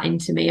just not that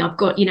into me. I've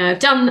got, I've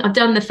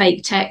done the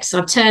fake texts.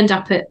 I've turned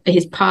up at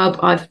his pub.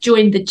 I've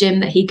joined the gym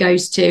that he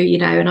goes to,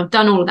 and I've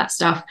done all of that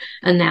stuff.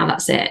 And now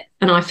that's it.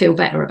 And I feel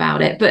better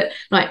about it. But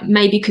like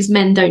maybe because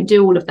men don't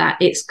do all of that,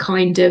 it's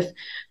kind of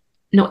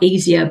not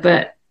easier,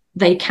 but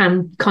they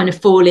can kind of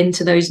fall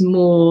into those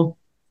more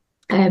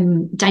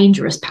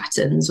dangerous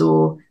patterns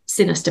or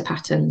sinister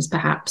patterns,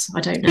 perhaps.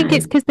 I don't know. I think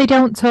it's because they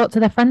don't talk to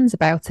their friends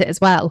about it as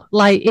well.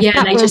 Like, if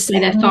they just say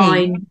they're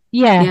fine.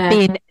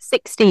 Being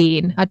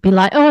 16, I'd be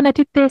like, oh, and I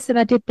did this and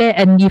I did that,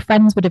 and your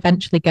friends would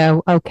eventually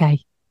go, okay,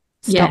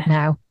 stop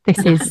now.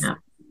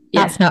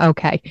 That's not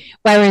okay.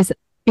 Whereas,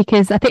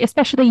 because I think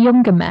especially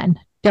younger men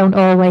don't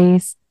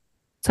always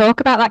talk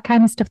about that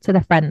kind of stuff to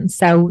their friends,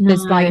 so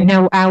there's like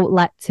no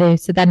outlet so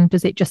then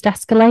does it just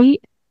escalate?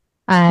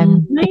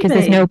 Because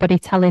there's nobody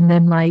telling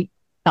them like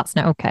that's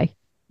not okay.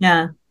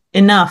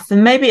 Enough.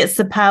 And maybe it's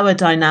the power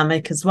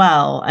dynamic as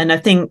well. And I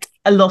think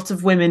a lot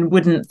of women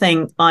wouldn't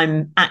think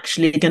I'm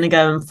actually going to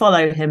go and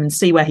follow him and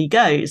see where he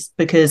goes,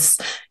 because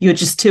you're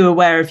just too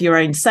aware of your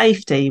own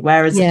safety.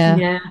 Whereas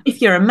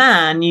if you're a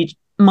man, you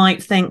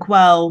might think,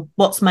 well,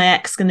 what's my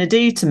ex going to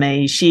do to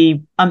me?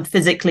 I'm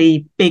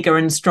physically bigger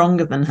and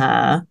stronger than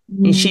her.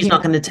 She's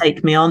not going to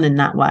take me on in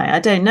that way. I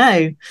don't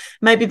know.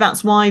 Maybe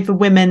that's why the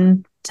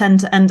women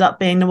tend to end up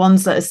being the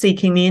ones that are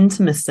seeking the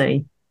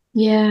intimacy.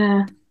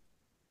 Yeah.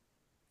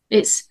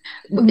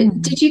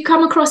 Did you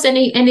come across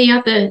any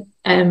other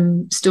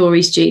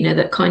stories, Gina,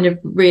 that kind of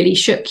really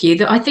shook you?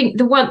 That I think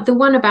the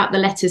one about the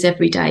letters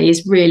every day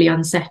is really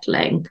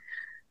unsettling.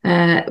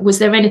 Was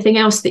there anything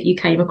else that you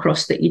came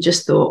across that you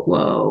just thought,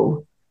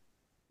 whoa?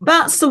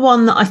 That's the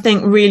one that I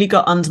think really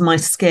got under my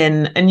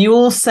skin. And you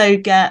also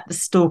get the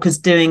stalkers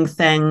doing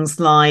things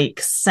like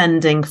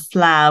sending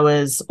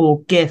flowers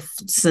or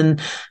gifts.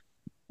 And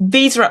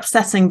these are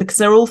upsetting because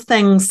they're all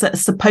things that are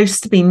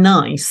supposed to be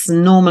nice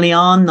and normally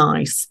are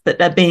nice, but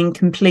they're being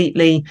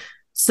completely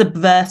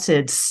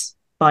subverted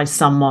by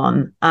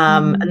someone.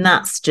 And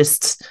that's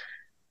just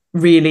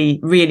really,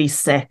 really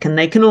sick. And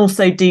they can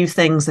also do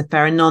things if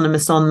they're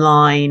anonymous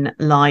online,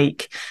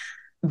 like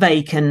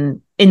they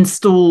can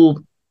install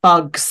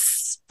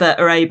bugs that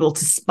are able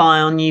to spy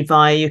on you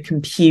via your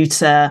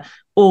computer,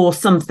 or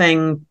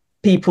something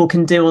people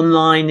can do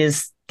online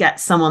is get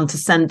someone to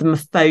send them a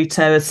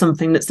photo of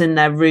something that's in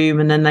their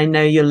room and then they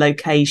know your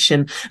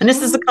location. And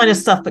this is the kind of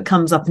stuff that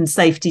comes up in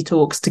safety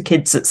talks to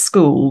kids at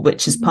school,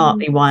 which is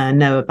partly why I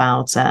know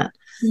about it.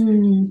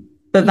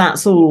 But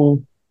that's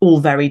all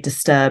very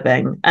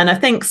disturbing. And I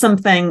think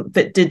something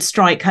that did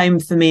strike home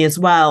for me as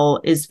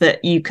well is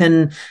that you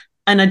can,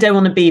 and I don't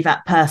want to be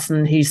that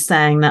person who's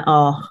saying that,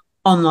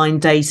 online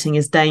dating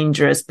is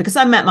dangerous, because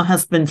I met my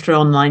husband through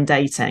online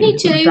dating. Me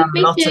too. I've done a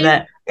lot of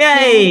it.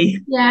 Yay!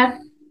 Yeah.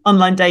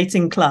 Online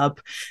dating club.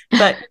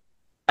 But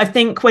I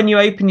think when you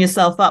open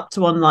yourself up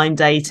to online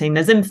dating,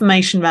 there's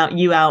information about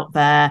you out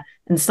there,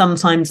 and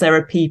sometimes there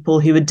are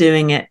people who are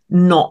doing it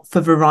not for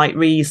the right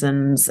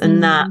reasons.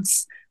 And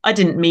that's, I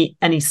didn't meet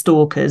any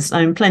stalkers.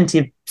 I mean, plenty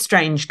of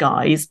strange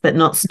guys, but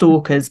not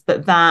stalkers.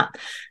 But that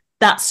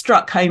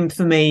struck home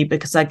for me,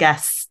 because I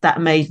guess that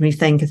made me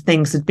think if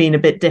things had been a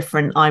bit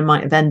different, I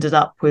might have ended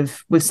up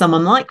with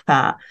someone like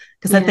that.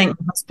 Because I think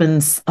my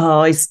husband's,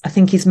 I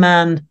think he's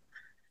man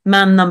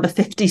number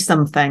 50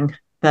 something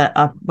that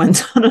I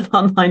went on an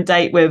online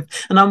date with,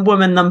 and I'm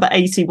woman number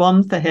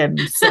 81 for him.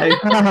 So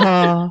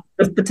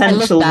there's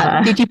potential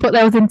there. Did you put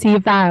those into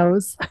your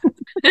vows?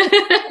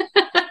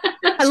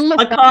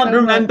 I can't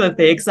remember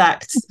the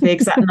exact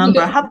number.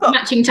 I have got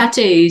matching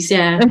tattoos.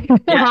 Yeah,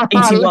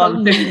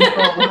 81.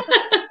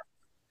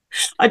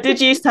 I did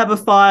used to have a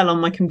file on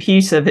my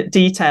computer that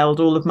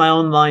detailed all of my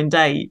online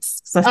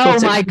dates. So I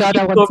thought my God,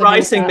 I want for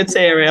writing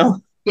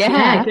material.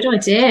 Yeah, good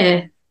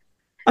idea.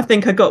 I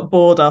think I got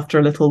bored after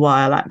a little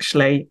while,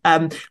 actually.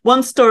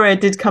 One story I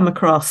did come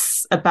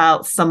across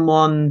about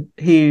someone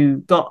who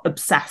got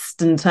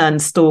obsessed and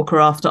turned stalker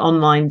after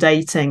online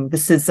dating.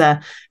 This is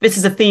a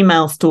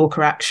female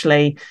stalker,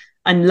 actually.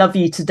 And Love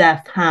You to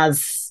Death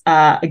has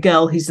a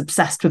girl who's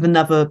obsessed with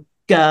another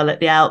girl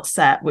at the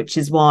outset, which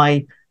is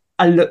why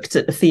I looked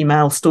at the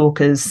female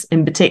stalkers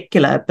in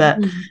particular.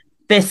 But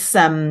this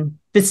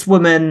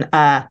woman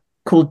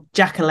called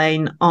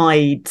Jacqueline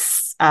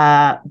Ides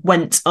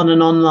went on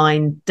an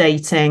online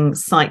dating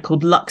site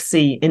called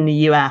Luxy in the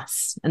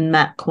US and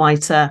met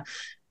quite a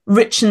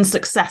rich and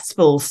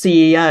successful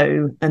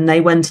CEO. And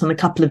they went on a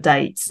couple of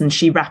dates, and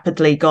she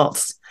rapidly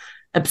got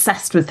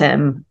obsessed with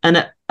him.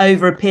 And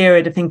over a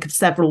period, I think, of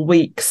several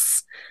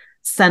weeks,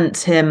 sent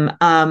him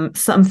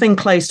something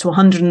close to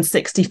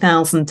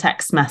 160,000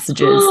 text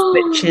messages,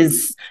 which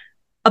is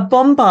a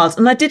bombard.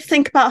 And I did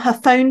think about her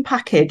phone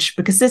package,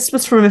 because this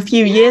was from a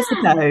few years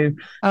ago.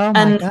 Oh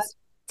my God.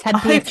 I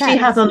hope she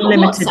has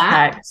unlimited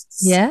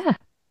texts. Yeah,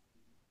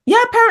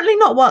 apparently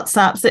not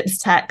WhatsApps, it was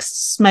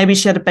texts. Maybe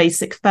she had a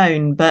basic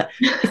phone. But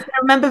if you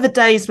remember the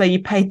days where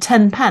you paid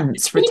 10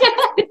 pence for a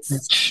text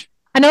message.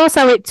 And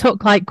also it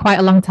took like quite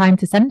a long time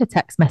to send a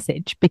text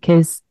message,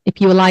 because if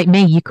you were like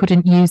me, you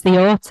couldn't use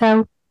the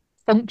auto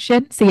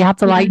function. So you had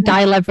to like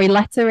dial every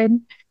letter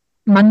in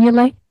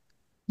manually.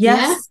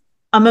 Yes. Yeah.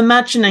 I'm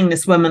imagining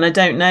this woman, I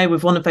don't know,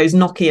 with one of those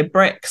Nokia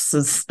bricks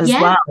as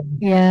well.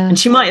 Yeah. And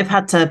she might have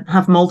had to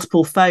have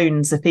multiple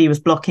phones if he was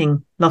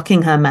blocking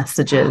her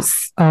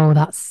messages. Oh,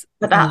 that's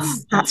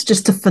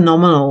just a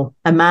phenomenal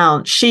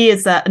amount. She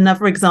is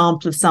another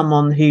example of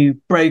someone who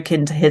broke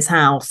into his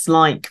house,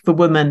 like the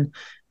woman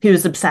who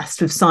was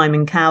obsessed with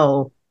Simon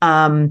Cowell.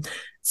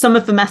 Some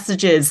of the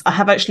messages I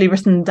have actually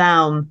written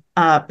down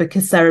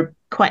because they're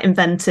quite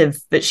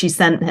inventive that she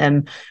sent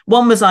him.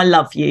 One was "I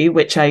love you,"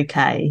 which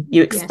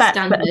you expect,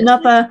 but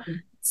another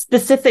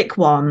specific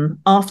one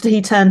after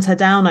he turned her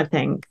down, I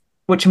think,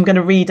 which I'm going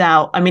to read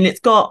out. I mean, it's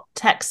got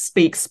text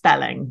speak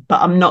spelling,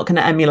 but I'm not going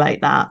to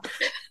emulate that.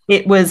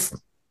 It was,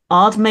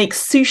 "I'd make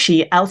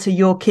sushi out of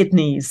your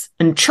kidneys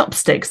and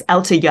chopsticks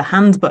out of your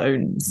hand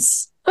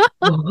bones."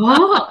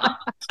 What?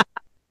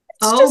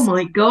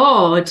 My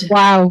God.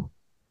 Wow.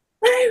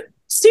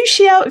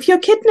 Sushi out of your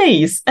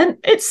kidneys. And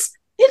it's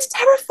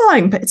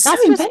terrifying, but it's so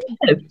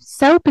inventive.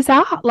 So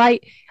bizarre.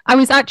 Like, I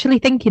was actually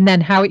thinking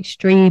then, how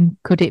extreme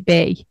could it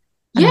be?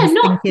 And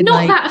not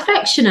that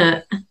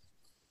affectionate.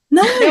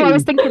 No, I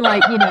was thinking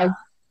like,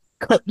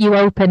 cut you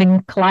open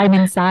and climb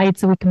inside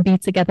so we can be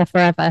together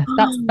forever.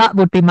 That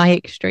would be my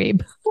extreme.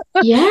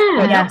 Yeah.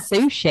 Not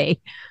sushi.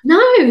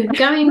 No,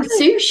 going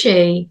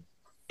sushi.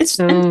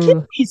 And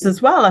kidneys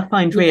as well, I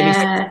find really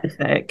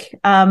specific.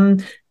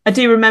 I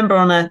do remember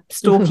on a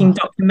stalking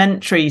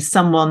documentary,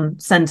 someone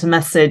sent a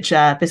message.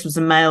 This was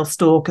a male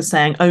stalker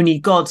saying, "Only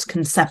God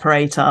can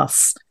separate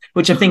us."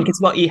 which I think is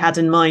what you had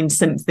in mind,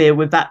 Cynthia,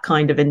 with that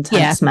kind of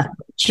intense message.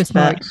 Just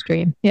more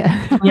extreme.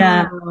 Yeah.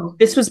 Yeah.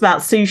 This was about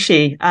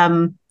sushi.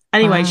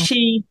 Anyway, Wow.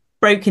 she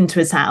broke into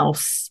his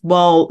house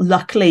while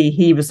luckily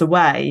he was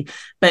away,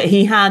 but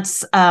he had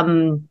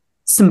some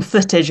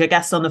footage, I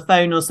guess, on the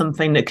phone or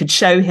something that could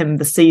show him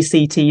the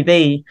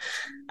CCTV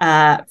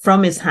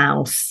from his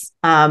house.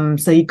 So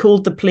he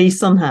called the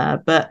police on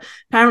her, but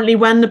apparently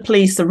when the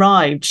police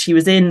arrived, she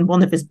was in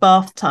one of his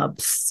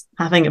bathtubs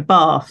having a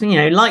bath,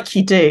 like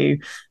you do.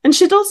 And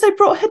she'd also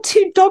brought her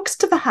 2 dogs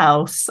to the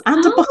house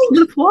and a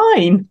bottle of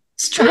wine.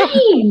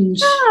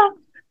 Strange. Yeah.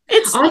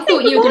 I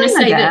thought you were going to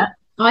say that.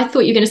 I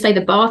thought you were going to say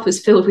the bath was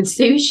filled with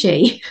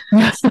sushi.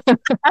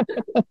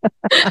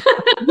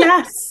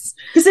 Yes,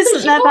 because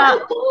isn't there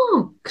that?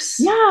 Dogs?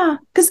 Yeah,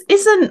 because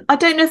I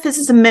don't know if this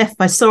is a myth.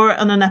 I saw it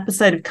on an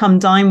episode of Come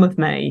Dine With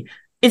Me.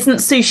 Isn't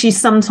sushi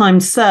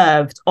sometimes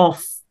served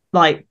off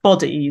like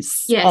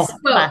bodies? Yes,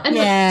 well, and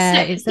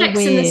it's Sex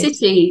in the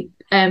City.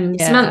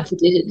 Samantha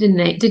did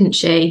it, didn't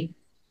she?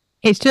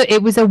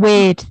 It was a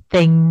weird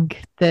thing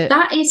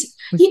that is,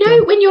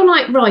 when you're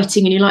like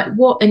writing and you're like,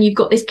 what, and you've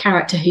got this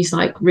character who's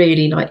like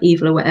really like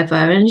evil or whatever,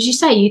 and as you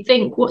say, you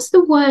think, what's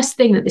the worst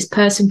thing that this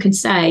person can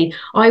say?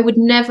 I would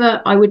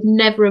never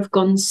have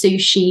gone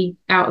sushi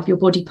out of your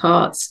body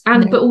parts,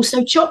 but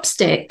also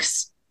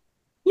chopsticks.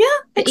 Yeah,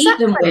 exactly. To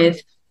eat them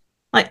with.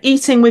 Like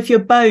eating with your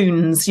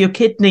bones, your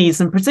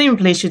kidneys, and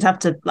presumably she'd have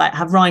to like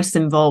have rice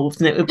involved,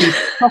 and it would be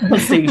proper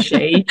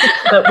sushi,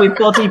 but with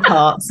body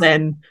parts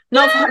in.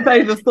 Not that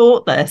I've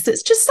overthought this.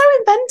 It's just so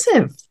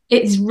inventive.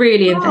 It's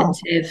really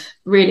inventive.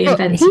 Really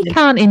inventive. He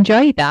can't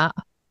enjoy that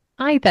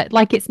either.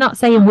 Like, it's not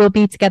saying we'll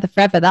be together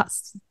forever.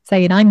 That's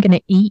saying I'm going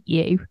to eat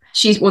you.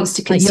 She wants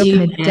to consume you're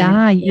going to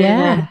die.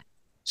 Yeah.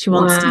 She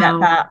wants to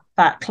get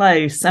that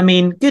close. I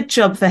mean, good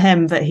job for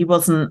him that he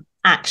wasn't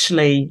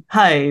actually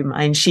home.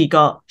 I mean, she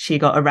got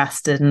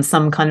arrested and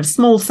some kind of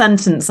small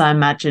sentence, I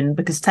imagine,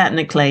 because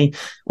technically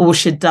all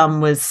she'd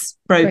done was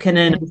broken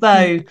in,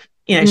 although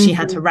she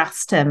had to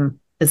arrest him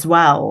as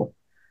well.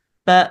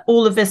 But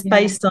all of this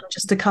based on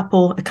just a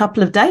couple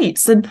of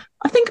dates. And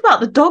I think about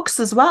the dogs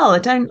as well. I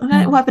don't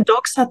know why the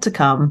dogs had to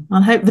come.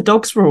 I hope the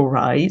dogs were all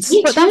right.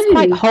 But that's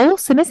quite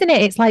wholesome, isn't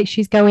it? It's like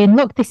she's going,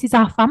 look, this is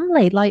our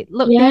family. Like,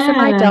 look, these are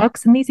my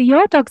dogs and these are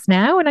your dogs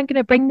now. And I'm going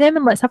to bring them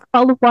and let's have a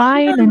bottle of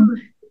wine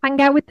and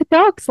hang out with the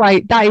dogs.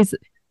 Like, that is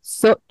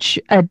such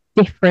a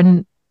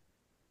different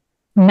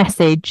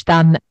message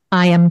than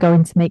I am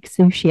going to make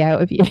sushi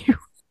out of you.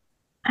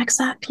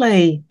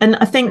 Exactly. And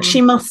I think she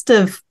must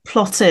have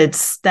plotted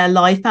their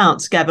life out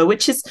together,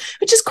 which is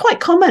quite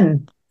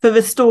common for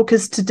the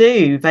stalkers to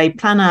do. They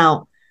plan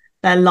out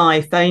their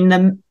life. I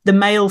mean, the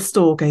male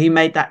stalker who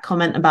made that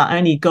comment about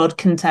only God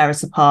can tear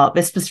us apart,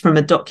 this was from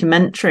a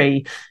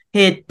documentary.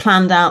 He had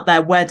planned out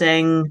their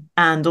wedding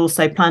and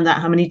also planned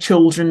out how many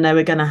children they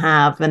were going to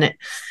have. And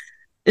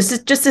it's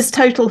just this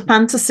total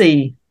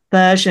fantasy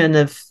version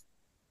of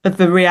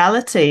the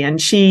reality.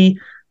 And she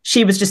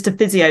was just a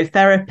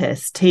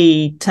physiotherapist.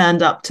 He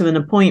turned up to an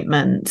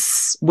appointment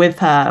with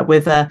her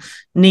with a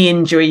knee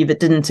injury that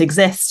didn't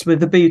exist,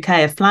 with a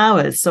bouquet of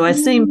flowers. So I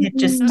assume he'd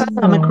just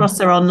come across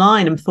her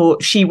online and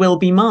thought, she will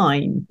be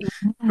mine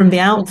from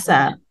the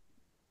outset.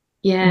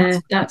 Yeah,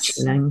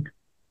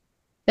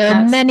 there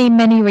are many,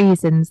 many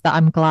reasons that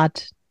I'm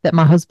glad that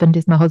my husband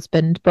is my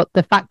husband. But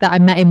the fact that I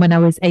met him when I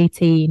was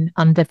 18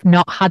 and have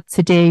not had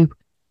to do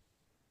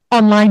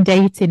online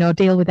dating or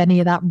deal with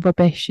any of that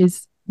rubbish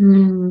is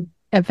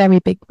a very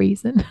big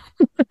reason.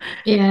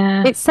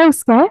 Yeah. It's so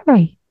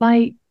scary.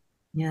 Like,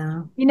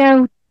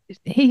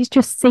 he's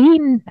just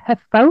seen her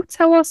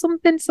photo or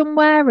something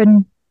somewhere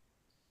and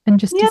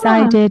just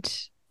decided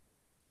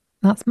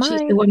that's mine.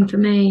 She's the one for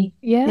me.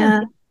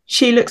 Yeah.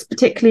 She looks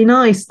particularly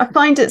nice. I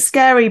find it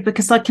scary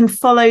because I can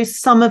follow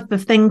some of the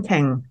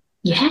thinking.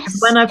 Yes.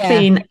 When I've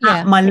been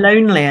at my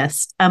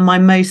loneliest and my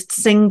most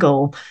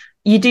single,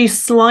 you do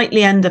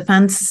slightly enter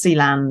fantasy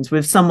land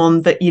with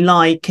someone that you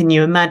like and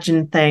you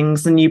imagine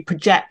things and you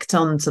project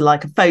onto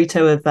like a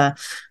photo of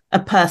a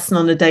person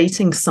on a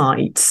dating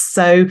site.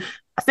 So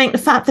I think the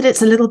fact that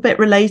it's a little bit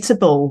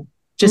relatable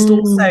just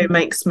also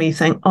makes me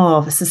think,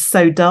 oh, this is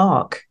so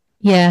dark.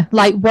 Yeah.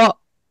 Like what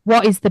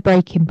is the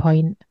breaking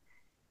point?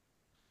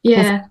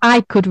 Yeah.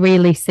 I could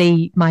really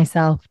see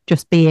myself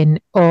just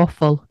being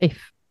awful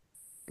if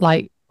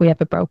like we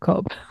ever broke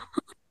up.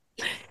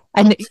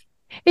 And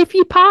if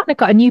your partner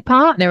got a new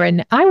partner,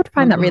 and I would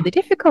find that really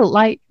difficult,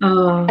 like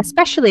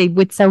especially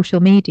with social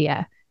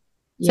media.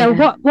 So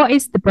what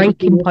is the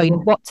breaking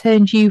point? What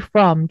turns you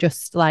from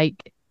just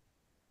like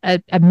a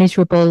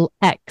miserable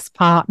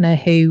ex-partner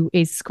who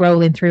is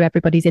scrolling through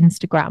everybody's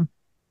Instagram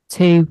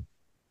to,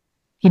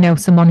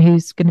 someone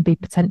who's going to be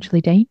potentially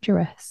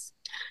dangerous?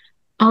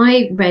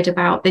 I read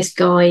about this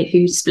guy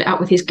who split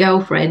up with his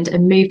girlfriend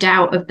and moved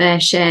out of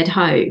their shared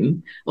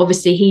home.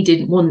 Obviously, he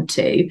didn't want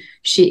to.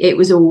 It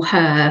was all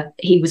her.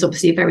 He was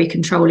obviously a very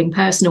controlling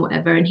person or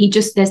whatever. And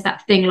there's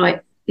that thing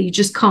like you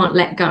just can't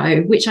let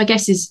go, which I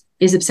guess is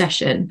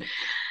obsession.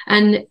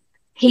 And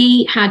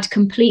he had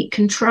complete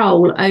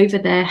control over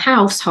their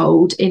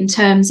household in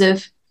terms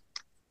of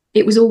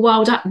it was all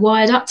wired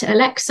up to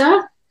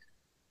Alexa.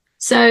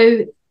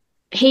 So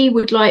he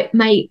would like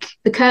make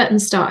the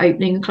curtains start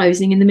opening and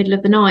closing in the middle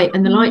of the night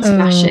and the lights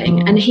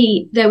flashing. And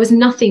there was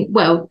nothing.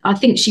 Well, I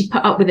think she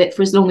put up with it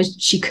for as long as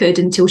she could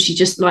until she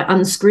just like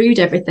unscrewed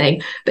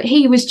everything. But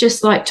he was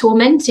just like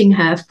tormenting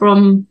her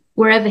from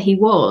wherever he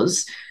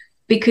was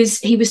because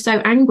he was so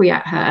angry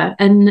at her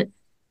and,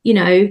 you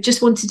know,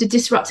 just wanted to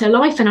disrupt her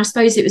life. And I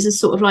suppose it was a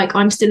sort of like,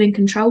 I'm still in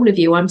control of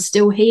you. I'm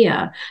still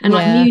here. And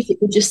like music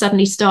would just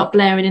suddenly start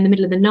blaring in the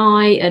middle of the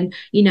night. And,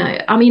 you know,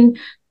 I mean,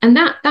 and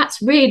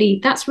that's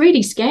really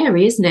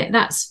scary, isn't it?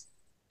 That's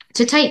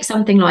to take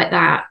something like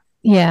that,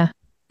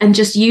 and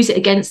just use it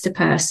against a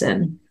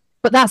person.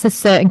 But that's a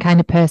certain kind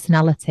of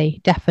personality,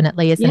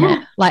 definitely, isn't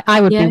it? Like I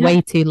would be way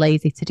too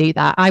lazy to do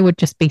that. I would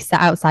just be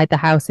sat outside the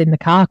house in the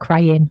car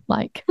crying,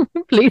 like,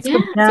 please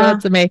come talk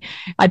to me.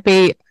 I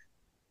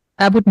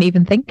wouldn't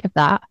even think of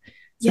that.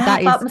 So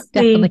that is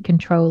definitely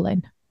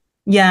controlling.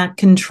 Yeah,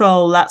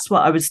 control. That's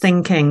what I was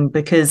thinking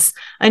because,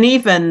 and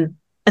even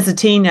as a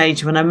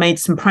teenager, when I made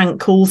some prank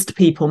calls to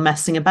people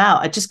messing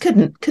about, I just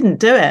couldn't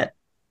do it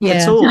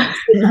at all. I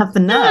didn't have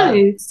the nerve.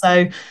 No.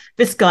 So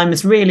this guy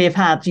must really have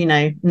had, you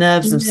know,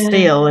 nerves of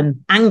steel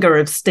and anger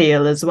of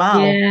steel as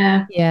well.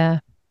 Yeah.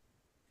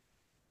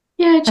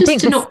 Just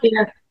to not be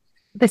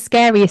the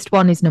scariest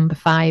one is number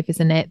 5,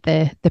 isn't it?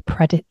 The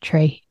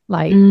predatory,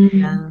 like,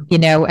 you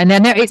know, and I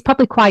know it's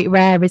probably quite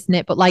rare, isn't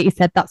it? But like you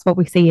said, that's what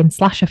we see in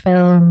slasher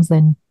films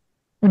and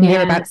when you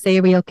hear about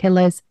serial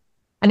killers.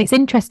 And it's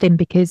interesting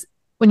because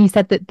when you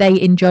said that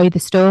they enjoy the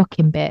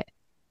stalking bit,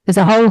 there's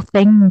a whole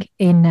thing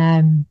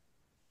in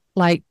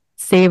like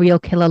serial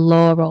killer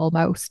lore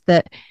almost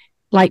that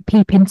like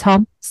peeping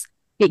toms,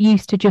 it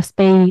used to just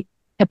be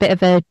a bit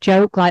of a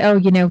joke, like, oh,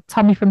 you know,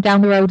 Tommy from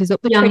down the road is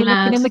up the tree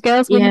looking in the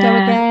girl's window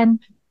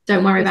again.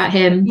 Don't worry about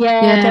him.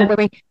 Don't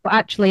worry. But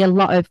actually a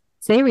lot of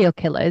serial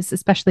killers,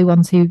 especially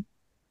ones who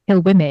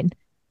kill women,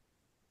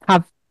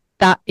 have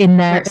that in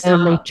their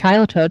early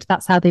childhood.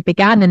 That's how they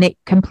began, and it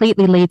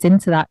completely leads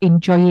into that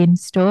enjoying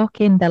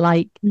stalking. They're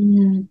like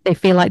they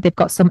feel like they've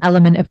got some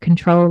element of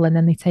control and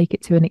then they take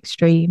it to an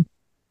extreme.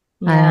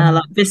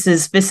 Like this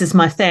is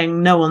my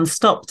thing, no one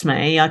stopped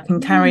me, I can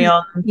carry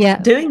on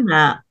doing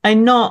that.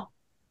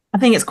 I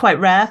think it's quite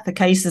rare for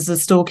cases of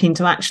stalking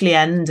to actually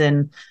end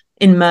in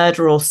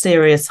murder or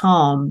serious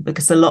harm,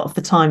 because a lot of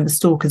the time the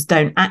stalkers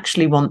don't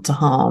actually want to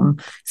harm,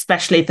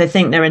 especially if they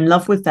think they're in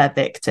love with their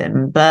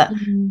victim. But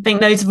I think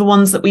those are the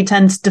ones that we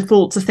tend to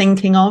default to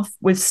thinking of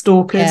with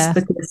stalkers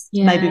because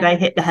maybe they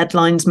hit the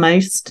headlines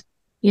most.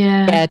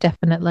 Yeah,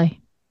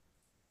 definitely.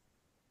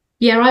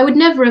 Yeah, I would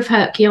never have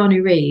hurt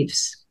Keanu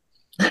Reeves.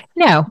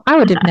 No, I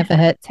would have never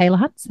hurt Taylor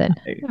Hanson.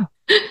 No.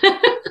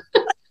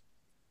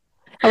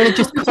 I would have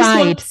just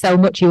cried so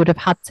much you would have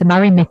had to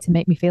marry me to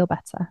make me feel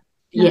better.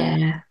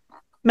 Yeah.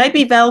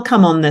 Maybe they'll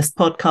come on this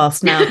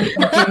podcast now, because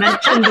you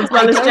mentioned, as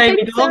well as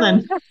Jamie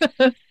Dornan.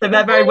 So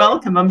they're very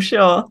welcome, I'm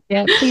sure.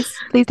 Yeah,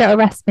 please don't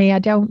arrest me. I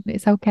don't.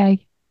 It's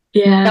okay.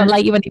 Yeah. I don't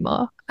like you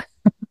anymore.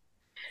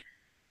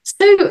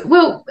 So,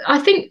 well, I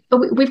think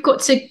we've got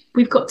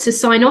to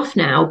sign off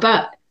now,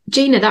 but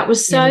Gina, that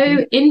was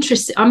so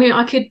interesting. I mean,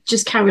 I could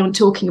just carry on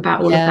talking about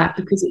all of that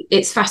because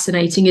it's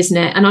fascinating, isn't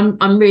it? And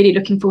I'm really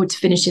looking forward to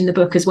finishing the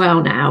book as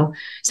well now.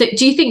 So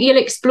do you think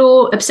you'll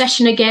explore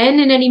obsession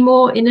again in any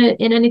more in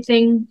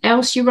anything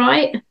else you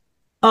write?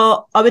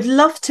 Oh, I would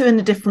love to in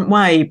a different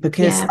way,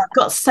 because I've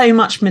got so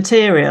much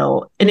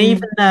material. And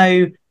even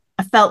though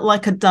I felt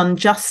like I'd done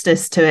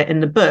justice to it in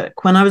the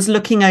book, when I was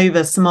looking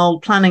over some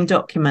old planning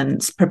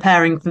documents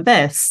preparing for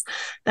this,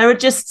 there are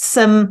just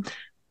some,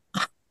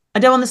 I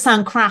don't want to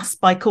sound crass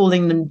by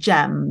calling them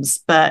gems,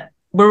 but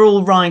we're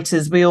all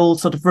writers. We all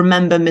sort of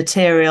remember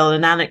material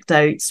and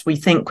anecdotes we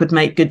think would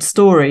make good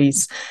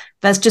stories.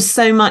 There's just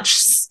so much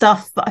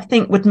stuff that I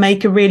think would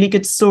make a really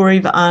good story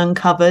that I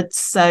uncovered.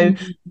 So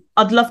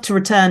I'd love to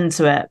return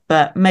to it,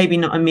 but maybe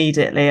not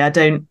immediately. I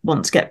don't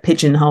want to get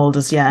pigeonholed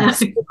as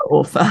yet,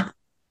 author.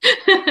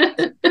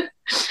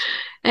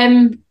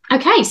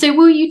 Okay, so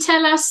will you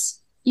tell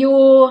us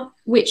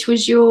which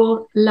was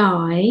your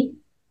lie?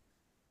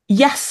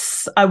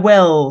 Yes, I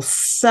will.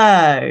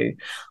 So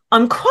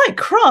I'm quite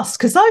cross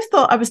because I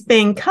thought I was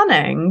being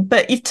cunning,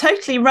 but you've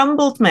totally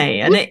rumbled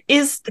me, and it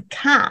is the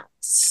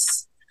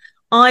cats.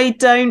 I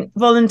don't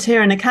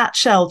volunteer in a cat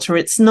shelter.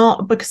 It's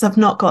not because I've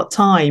not got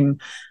time.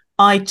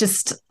 I'm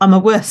a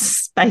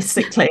wuss,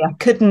 basically. I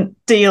couldn't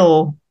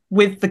deal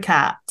with the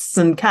cats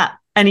and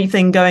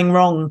anything going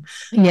wrong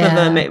for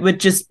them. It would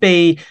just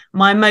be,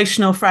 my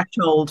emotional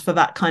threshold for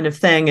that kind of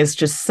thing is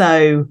just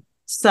so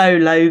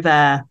low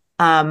there.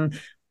 I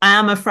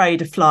am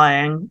afraid of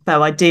flying,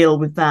 though I deal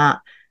with that.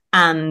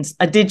 And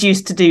I did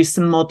used to do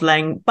some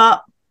modelling,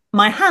 but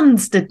my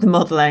hands did the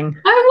modelling.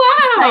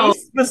 Oh, wow. My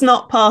face was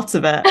not part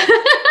of it.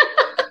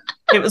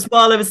 It was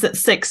while I was at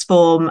sixth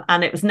form,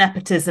 and it was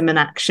nepotism in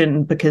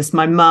action, because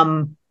my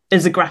mum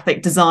is a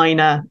graphic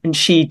designer and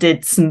she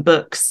did some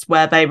books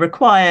where they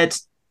required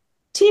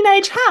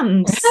teenage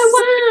hands.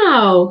 Oh,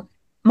 wow.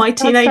 My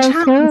teenage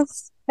hands. Cool.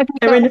 Have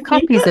you got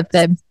copies of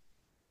them?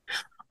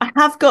 I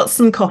have got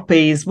some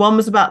copies. One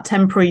was about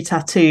temporary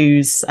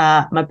tattoos.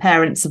 My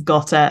parents have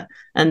got it,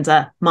 and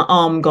my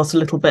arm got a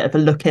little bit of a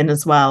look in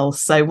as well.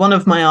 So one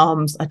of my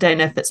arms, I don't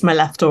know if it's my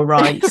left or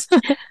right, is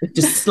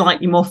just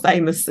slightly more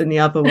famous than the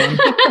other one.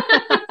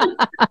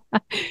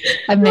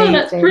 Amazing. Oh,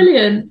 that's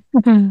brilliant.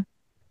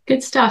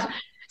 Good stuff.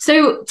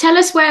 So tell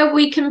us where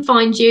we can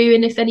find you,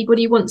 and if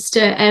anybody wants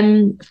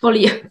to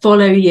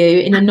follow you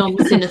in a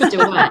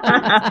non-sinister way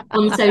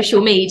on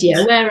social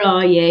media, where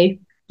are you?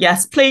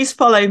 Yes, please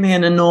follow me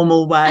in a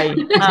normal way.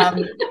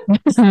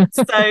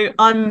 So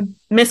I'm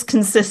Miss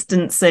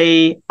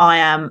Consistency. I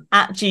am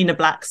at Gina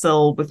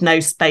Blaxill with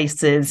no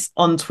spaces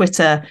on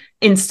Twitter,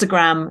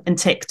 Instagram, and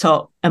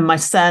TikTok. And my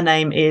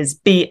surname is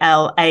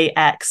Blaxill,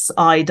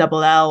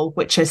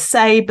 which I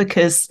say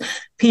because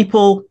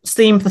people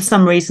seem for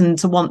some reason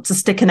to want to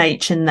stick an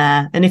H in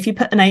there. And if you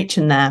put an H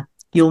in there,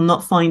 you'll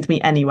not find me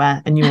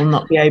anywhere and you will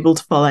not be able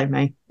to follow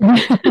me.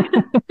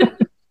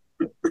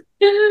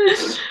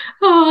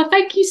 Oh,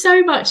 thank you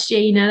so much,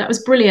 Gina. That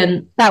was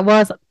brilliant. That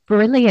was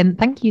brilliant.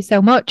 Thank you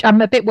so much. I'm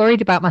a bit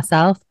worried about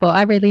myself, but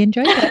I really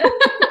enjoyed it.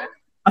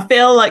 I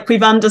feel like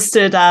we've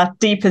understood our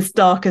deepest,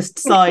 darkest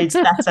sides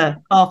better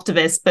after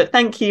this. But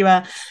thank you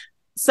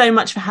so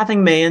much for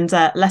having me and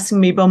letting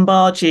me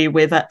bombard you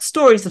with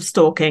stories of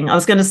stalking. I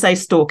was going to say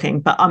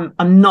stalking, but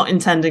I'm not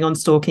intending on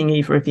stalking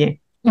either of you.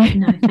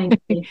 No, thank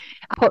you.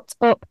 I put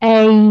up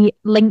a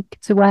link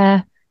to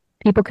where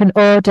people can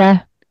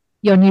order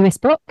your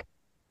newest book.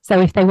 So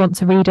if they want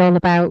to read all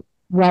about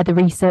where the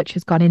research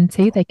has gone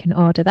into, they can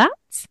order that.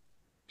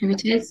 Here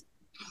it is.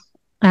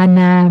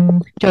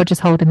 And George is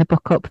holding the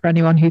book up for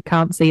anyone who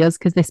can't see us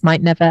because this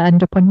might never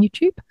end up on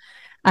YouTube.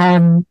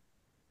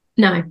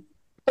 No.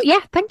 But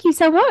yeah, thank you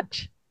so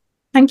much.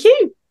 Thank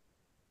you.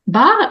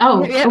 Bye.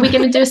 Oh, yeah. Are we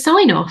going to do a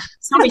sign off?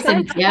 Sorry,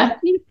 Cynthia.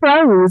 You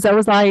froze. I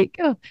was like,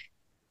 oh,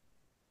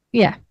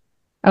 yeah.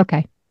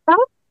 Okay.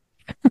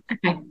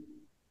 Okay.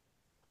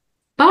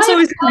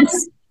 Bye.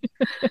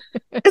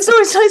 It's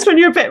always nice when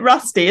you're a bit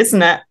rusty,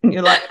 isn't it? And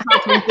you're like, how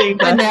do we do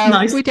that?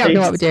 I know, we don't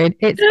know what we're doing.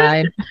 It's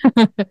fine.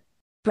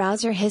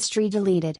 Browser history deleted.